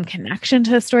some connection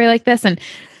to a story like this. And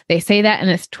they say that in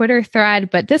this Twitter thread,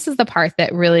 but this is the part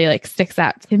that really like sticks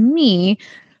out to me,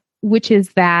 which is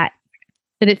that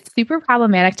it's super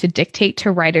problematic to dictate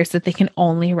to writers that they can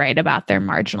only write about their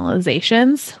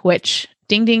marginalizations, which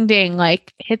ding, ding, ding,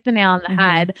 like hit the nail on the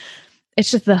head.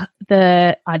 It's just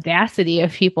the audacity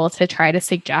of people to try to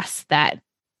suggest that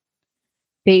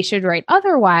they should write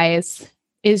otherwise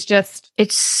is just,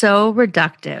 it's so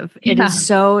reductive. It Yeah. is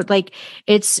so like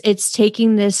it's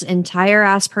taking this entire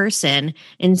ass person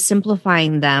and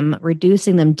simplifying them,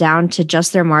 reducing them down to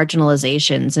just their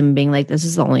marginalizations and being like, this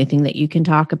is the only thing that you can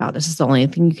talk about. This is the only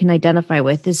thing you can identify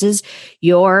with. This is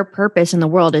your purpose in the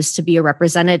world, is to be a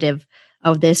representative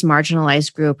of this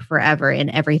marginalized group forever in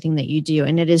everything that you do.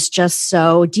 And it is just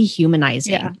so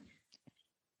dehumanizing. Yeah.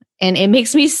 And it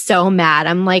makes me so mad.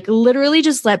 I'm like, literally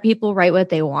just let people write what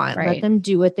they want. Right. Let them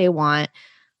do what they want.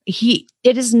 It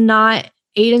is not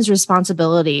Aiden's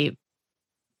responsibility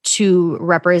to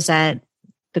represent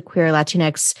the queer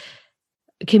Latinx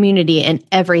community in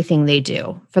everything they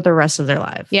do for the rest of their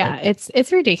life. Yeah, Like,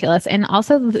 it's ridiculous. And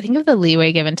also think of the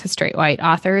leeway given to straight white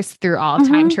authors through all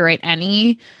time to write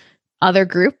any other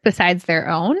group besides their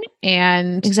own,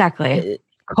 and exactly.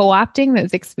 co-opting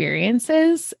those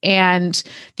experiences. And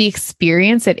the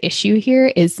experience at issue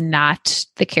here is not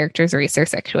the character's race or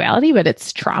sexuality, but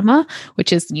it's trauma,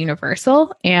 which is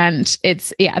universal. And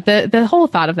it's, the whole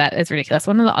thought of that is ridiculous.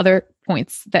 One of the other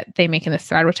points that they make in this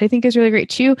thread, which I think is really great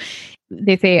too,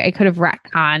 they say, I could have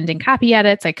retconned and copy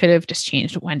edits. I could have just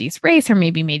changed Wendy's race or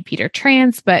maybe made Peter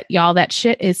trans, but y'all, that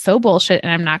shit is so bullshit.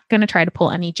 And I'm not going to try to pull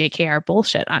any JKR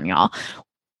bullshit on y'all.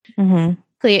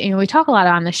 We talk a lot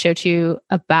on the show too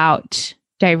about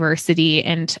diversity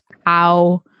and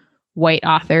how white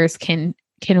authors can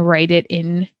write it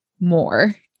in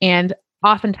more. And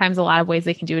oftentimes a lot of ways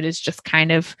they can do it is just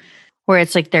kind of where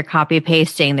it's like they're copy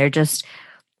pasting. They're just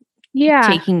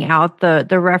taking out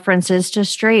the references to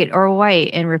straight or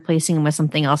white and replacing them with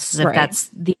something else, as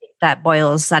if that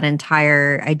boils that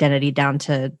entire identity down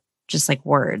to just like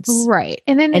words. Right.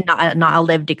 And then not a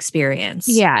lived experience.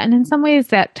 Yeah. And in some ways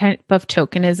that type of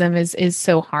tokenism is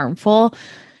so harmful.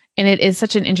 And it is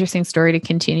such an interesting story to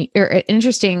continue, or an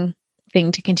interesting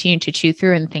thing to continue to chew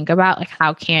through and think about. Like,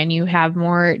 how can you have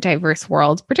more diverse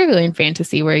worlds, particularly in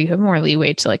fantasy, where you have more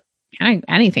leeway to like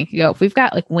anything can go. If we've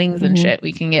got like wings and shit,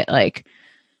 we can get like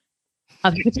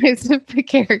other types of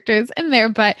characters in there.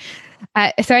 But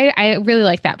so I really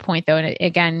like that point though.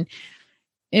 And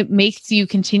it makes you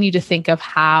continue to think of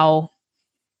how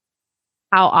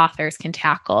authors can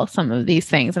tackle some of these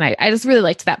things. And I just really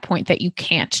liked that point that you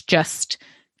can't just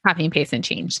copy and paste and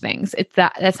change things.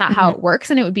 That's not how it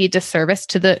works. And it would be a disservice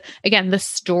to the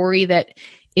story that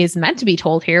is meant to be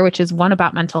told here, which is one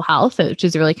about mental health, which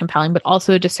is really compelling, but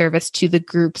also a disservice to the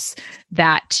groups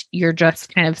that you're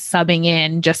just kind of subbing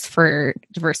in just for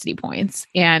diversity points.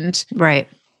 And right.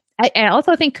 I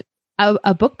also think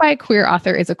a book by a queer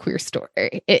author is a queer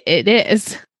story. It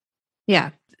is. Yeah.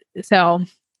 So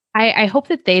I hope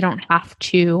that they don't have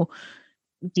to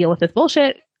deal with this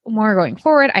bullshit more going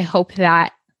forward. I hope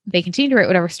that they continue to write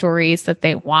whatever stories that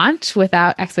they want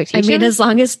without expectations. I mean, as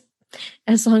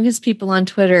long as people on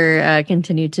Twitter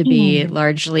continue to be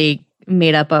largely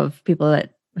made up of people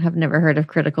that have never heard of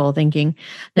critical thinking,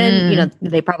 then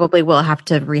they probably will have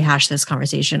to rehash this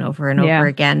conversation over and over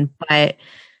again. But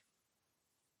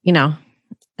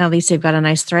at least they've got a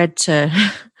nice thread to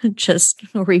just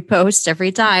repost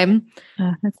every time.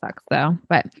 It sucks though,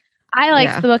 but I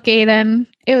liked the book, Aiden.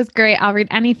 It was great. I'll read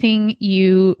anything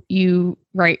you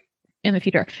write in the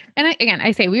future. And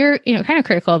I say we were, kind of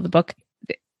critical of the book.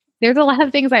 There's a lot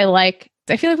of things I like.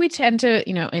 I feel like we tend to,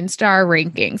 in star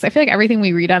rankings. I feel like everything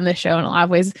we read on this show in a lot of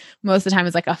ways, most of the time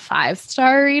is like a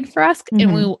 5-star read for us.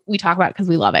 And we talk about it because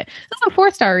we love it. This is a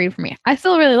 4-star read for me. I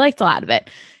still really liked a lot of it.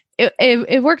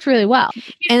 It worked really well.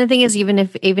 And the thing is, even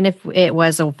if it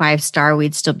was a 5-star,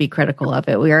 we'd still be critical of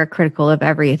it. We are critical of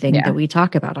everything that we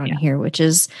talk about on here, which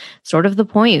is sort of the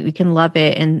point. We can love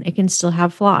it and it can still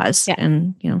have flaws. Yeah.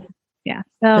 And, so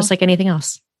just like anything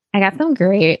else. I got some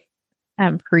great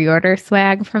pre-order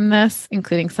swag from this,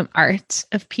 including some art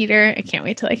of Peter. I can't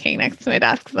wait till I hang next to my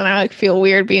desk. Then I feel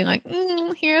weird being like,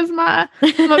 here's my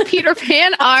Peter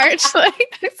Pan art.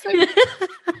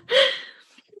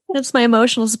 That's my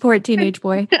emotional support teenage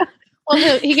boy.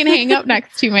 Well, he can hang up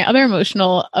next to my other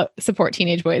emotional support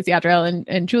teenage boys, Yadril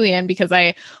and Julian, because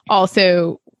I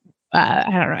also, I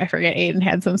don't know, I forget, Aiden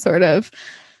had some sort of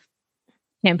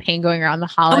campaign going around the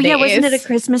holidays. Oh yeah, wasn't it a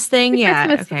Christmas thing?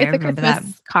 It's a Christmas that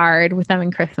card with them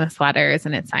in Christmas letters,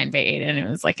 and it's signed by Aiden. It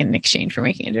was like in exchange for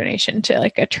making a donation to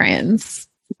like a trans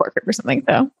support group or something.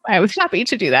 So I was happy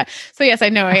to do that. So yes, I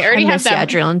know I already have that.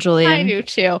 Adriel and Julian. I do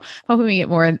too. Hoping we get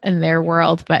more in their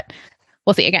world, but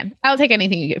we'll see. Again, I'll take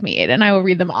anything you give me, Aiden. I will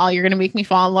read them all. You're going to make me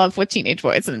fall in love with teenage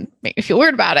boys and make me feel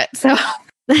weird about it. So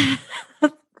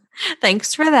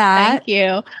thanks for that. Thank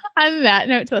you. On that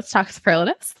note, let's talk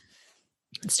superlatives.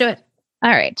 Let's do it. All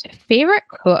right. Favorite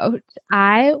quote.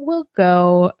 I will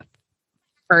go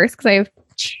first because I have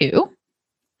 2.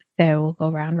 So we'll go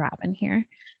round robin here.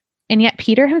 And yet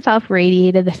Peter himself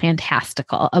radiated the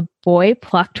fantastical, a boy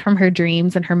plucked from her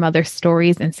dreams and her mother's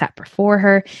stories and set before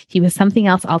her. He was something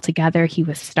else altogether. He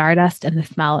was stardust and the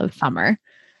smell of summer.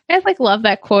 I just love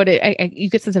that quote. You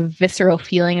get such a visceral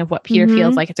feeling of what Peter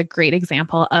feels like. It's a great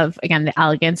example of, again, the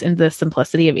elegance and the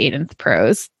simplicity of Aidan's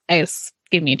prose. It just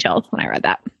gave me chills when I read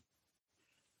that.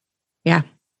 Yeah.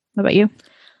 What about you?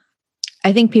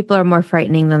 I think people are more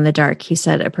frightening than the dark. He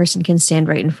said, a person can stand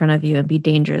right in front of you and be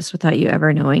dangerous without you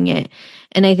ever knowing it.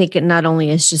 And I think it not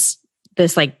only is just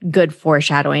this good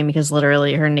foreshadowing, because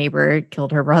literally her neighbor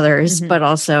killed her brothers, but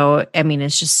also,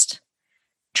 it's just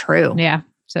true. Yeah,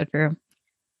 so true.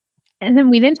 And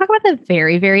then we didn't talk about the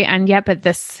very, very end yet, but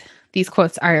these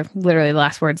quotes are literally the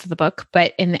last words of the book.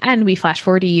 But in the end, we flash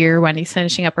forward a year. Wendy's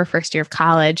finishing up her first year of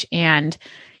college. And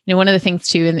one of the things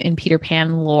too in Peter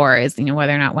Pan lore is,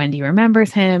 whether or not Wendy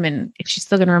remembers him and if she's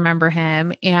still going to remember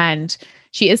him. And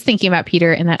she is thinking about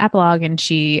Peter in that epilogue, and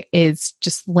she is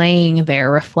just laying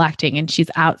there reflecting, and she's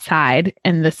outside.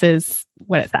 And this is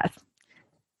what it says.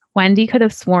 Wendy could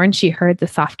have sworn she heard the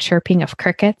soft chirping of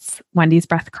crickets. Wendy's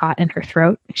breath caught in her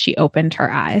throat. She opened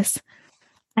her eyes.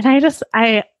 And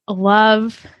I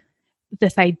love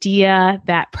this idea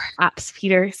that perhaps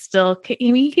Peter still,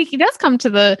 he does come to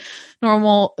the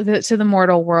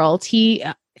mortal world. He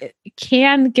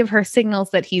can give her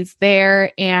signals that he's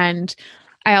there. And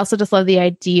I also just love the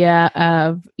idea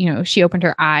of, she opened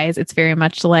her eyes. It's very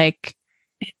much like,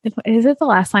 is it the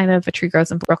last line of A Tree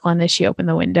Grows in Brooklyn as she opened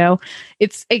the window?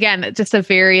 It's, again, just a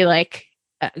very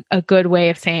a good way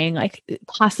of saying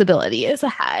possibility is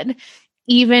ahead.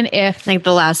 Even if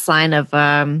the last line of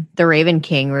The Raven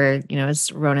King, where,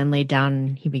 as Ronan laid down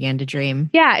and he began to dream.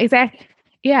 Yeah, exactly.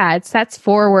 Yeah, it sets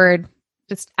forward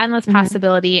just endless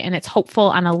possibility, and it's hopeful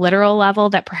on a literal level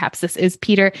that perhaps this is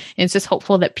Peter, and it's just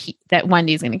hopeful that that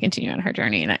Wendy's going to continue on her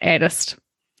journey. And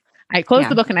I closed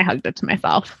the book and I hugged it to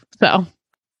myself. So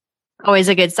always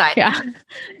a good sign. Yeah.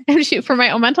 And for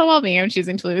my own mental well-being, I'm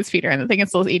choosing to lose Peter, and they can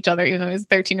still see each other, even though he's a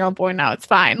 13-year-old boy now. It's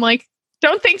fine.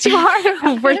 Don't think too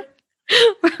hard.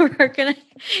 We're gonna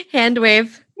hand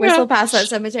wave, whistle past that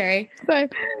cemetery.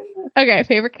 Okay,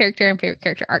 favorite character and favorite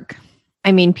character arc.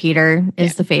 Peter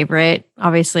is the favorite.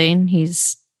 Obviously,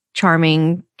 he's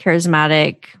charming,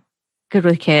 charismatic, good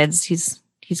with kids.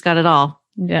 He's got it all.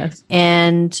 Yes.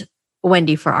 And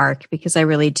Wendy for arc, because I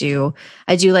do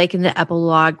like in the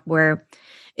epilogue where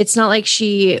it's not like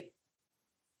she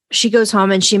goes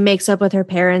home and she makes up with her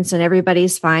parents and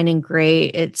everybody's fine and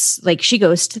great. It's she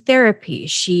goes to therapy.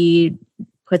 She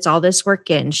puts all this work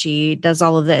in. She does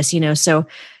all of this, so,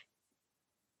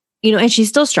 and she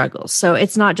still struggles. So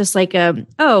it's not just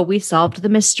we solved the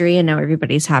mystery and now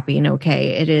everybody's happy and okay.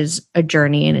 It is a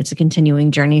journey, and it's a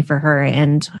continuing journey for her.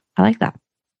 And I like that.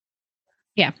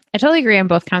 Yeah, I totally agree on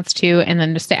both counts too. And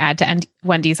then just to add to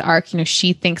Wendy's arc,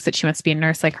 she thinks that she wants to be a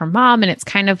nurse like her mom. And it's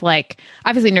kind of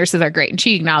obviously nurses are great. And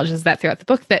she acknowledges that throughout the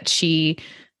book that she,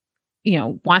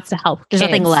 wants to help There's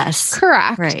kids. Nothing less.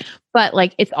 Correct. Right. But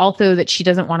it's also that she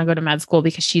doesn't want to go to med school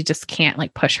because she just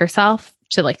can't push herself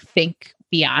to think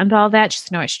beyond all that.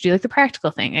 She's no, I should do the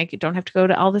practical thing. I don't have to go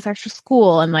to all this extra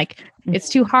school, and it's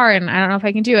too hard and I don't know if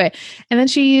I can do it. And then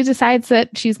she decides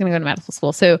that she's going to go to medical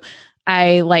school. So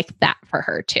I like that for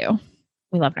her too.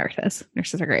 We love nurses.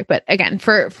 Nurses are great. But again,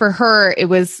 for her, it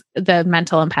was the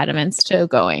mental impediments to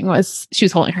going she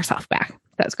was holding herself back.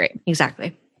 That was great.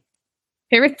 Exactly.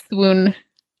 Favorite swoon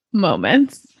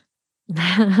moments?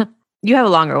 You have a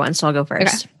longer one, so I'll go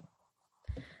first.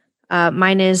 Okay.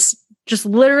 Mine is just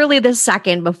literally the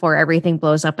second before everything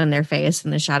blows up in their face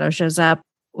and the shadow shows up.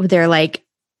 They're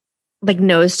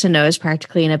nose to nose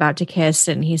practically and about to kiss.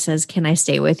 And he says, "Can I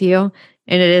stay with you?"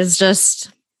 And it is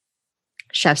just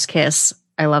chef's kiss.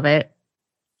 I love it.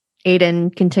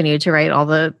 Aidan continued to write all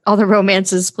the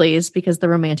romances, please, because the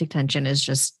romantic tension is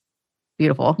just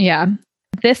beautiful. Yeah.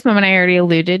 This moment I already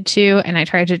alluded to, and I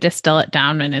tried to distill it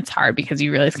down, and it's hard because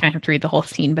you really kind of have to read the whole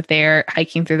scene, but they're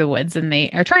hiking through the woods and they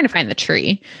are trying to find the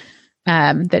tree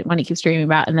that Wendy keeps dreaming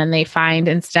about. And then they find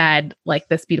instead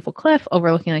this beautiful cliff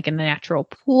overlooking a natural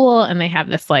pool. And they have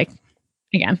this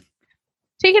again,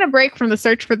 taking a break from the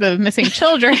search for the missing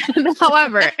children.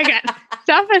 However, again,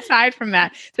 stuff aside from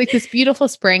that, it's this beautiful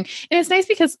spring. And it's nice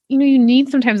because, you need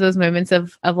sometimes those moments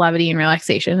of levity and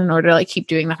relaxation in order to keep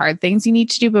doing the hard things you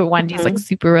need to do. But Wendy's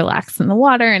super relaxed in the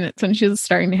water. And it's when she's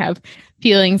starting to have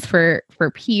feelings for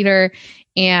Peter.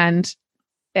 And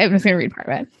I'm just going to read part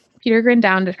of it. Peter grinned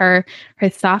down at her,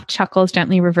 his soft chuckles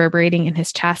gently reverberating in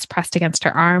his chest, pressed against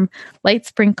her arm. Light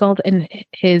sprinkled in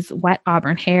his wet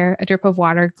auburn hair. A drip of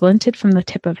water glinted from the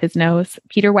tip of his nose.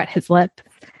 Peter wet his lips.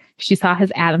 She saw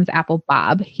his Adam's apple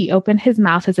bob. He opened his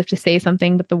mouth as if to say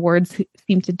something, but the words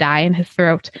seemed to die in his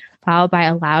throat, followed by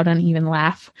a loud, uneven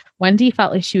laugh. Wendy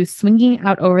felt like she was swinging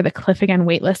out over the cliff again,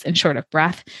 weightless and short of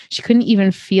breath. She couldn't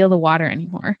even feel the water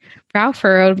anymore. Brow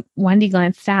furrowed, Wendy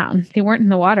glanced down. They weren't in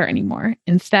the water anymore.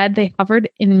 Instead, they hovered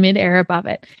in midair above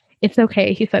it. It's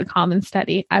okay, he said, calm and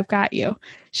steady. I've got you.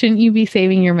 Shouldn't you be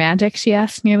saving your magic? She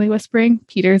asked, nearly whispering.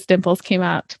 Peter's dimples came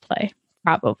out to play.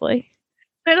 Probably.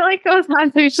 And it like goes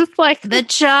on. So he's just like the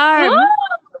charm.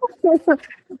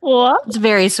 What? It's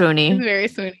very swoony. It's very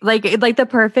swoony. Like the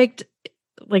perfect,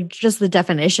 like just the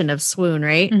definition of swoon,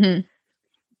 right? Mm-hmm.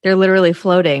 They're literally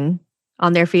floating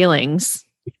on their feelings.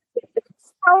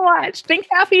 So much. Think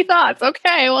happy thoughts.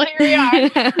 Okay, well here we are.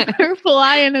 We're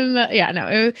flying in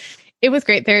the it was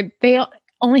great. They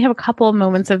only have a couple of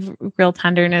moments of real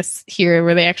tenderness here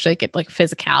where they actually get like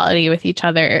physicality with each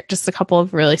other. Just a couple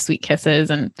of really sweet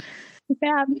kisses and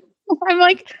bad. I'm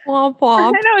like, womp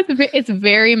womp. I know it's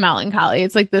very melancholy.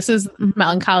 It's like this is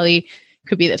melancholy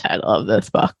could be the title of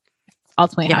this book.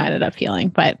 Ultimately, how I ended up feeling,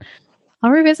 but I'll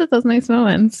revisit those nice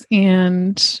moments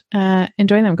and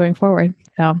enjoy them going forward.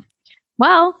 So,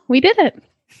 well, we did it,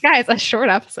 guys. A short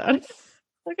episode.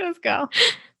 Look at us go.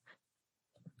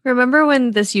 Remember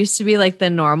when this used to be like the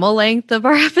normal length of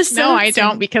our episodes? No, I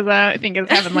don't, because I think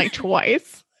it's happened like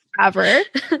twice ever.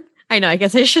 I know. I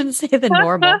guess I shouldn't say the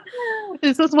normal.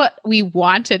 This is what we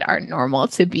wanted our normal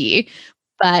to be,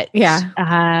 but that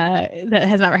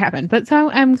has never happened. But so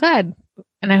I'm glad,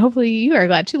 and I hopefully you are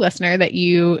glad too, listener, that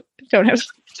you don't have to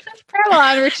travel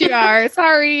on for 2 hours.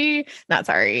 Sorry, not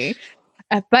sorry.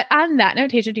 But on that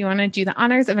note, Tasia, do you want to do the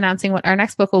honors of announcing what our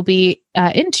next book will be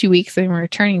in 2 weeks? And we're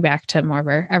returning back to more of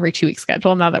our every 2 week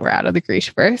schedule now that we're out of the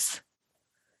Grishaverse.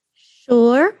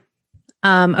 Sure.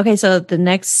 Okay, so the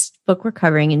next book we're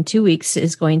covering in 2 weeks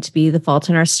is going to be The Fault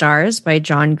in Our Stars by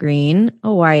John Green, a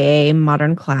YA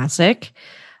modern classic,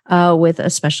 with a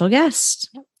special guest.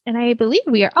 And I believe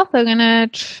we are also going to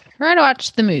try to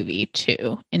watch the movie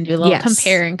too and do a little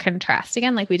compare and contrast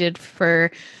again, like we did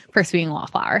for Pursuing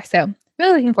Wallflower. So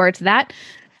really looking forward to that.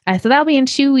 So that'll be in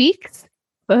 2 weeks.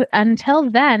 But until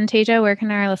then, Tasia, where can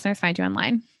our listeners find you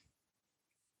online?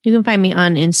 You can find me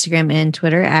on Instagram and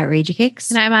Twitter at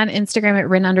RageyCakes. And I'm on Instagram at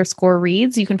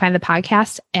Rin_reads. You can find the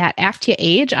podcast at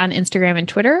AftYaAge on Instagram and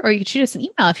Twitter, or you can shoot us an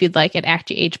email if you'd like at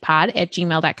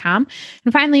aftyaagepod@gmail.com.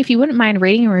 And finally, if you wouldn't mind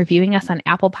rating and reviewing us on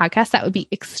Apple Podcasts, that would be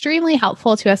extremely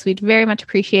helpful to us. We'd very much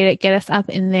appreciate it. Get us up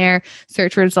in their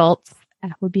search results.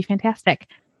 That would be fantastic.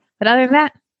 But other than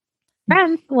that,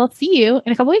 friends, we'll see you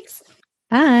in a couple weeks.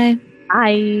 Bye.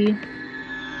 Bye.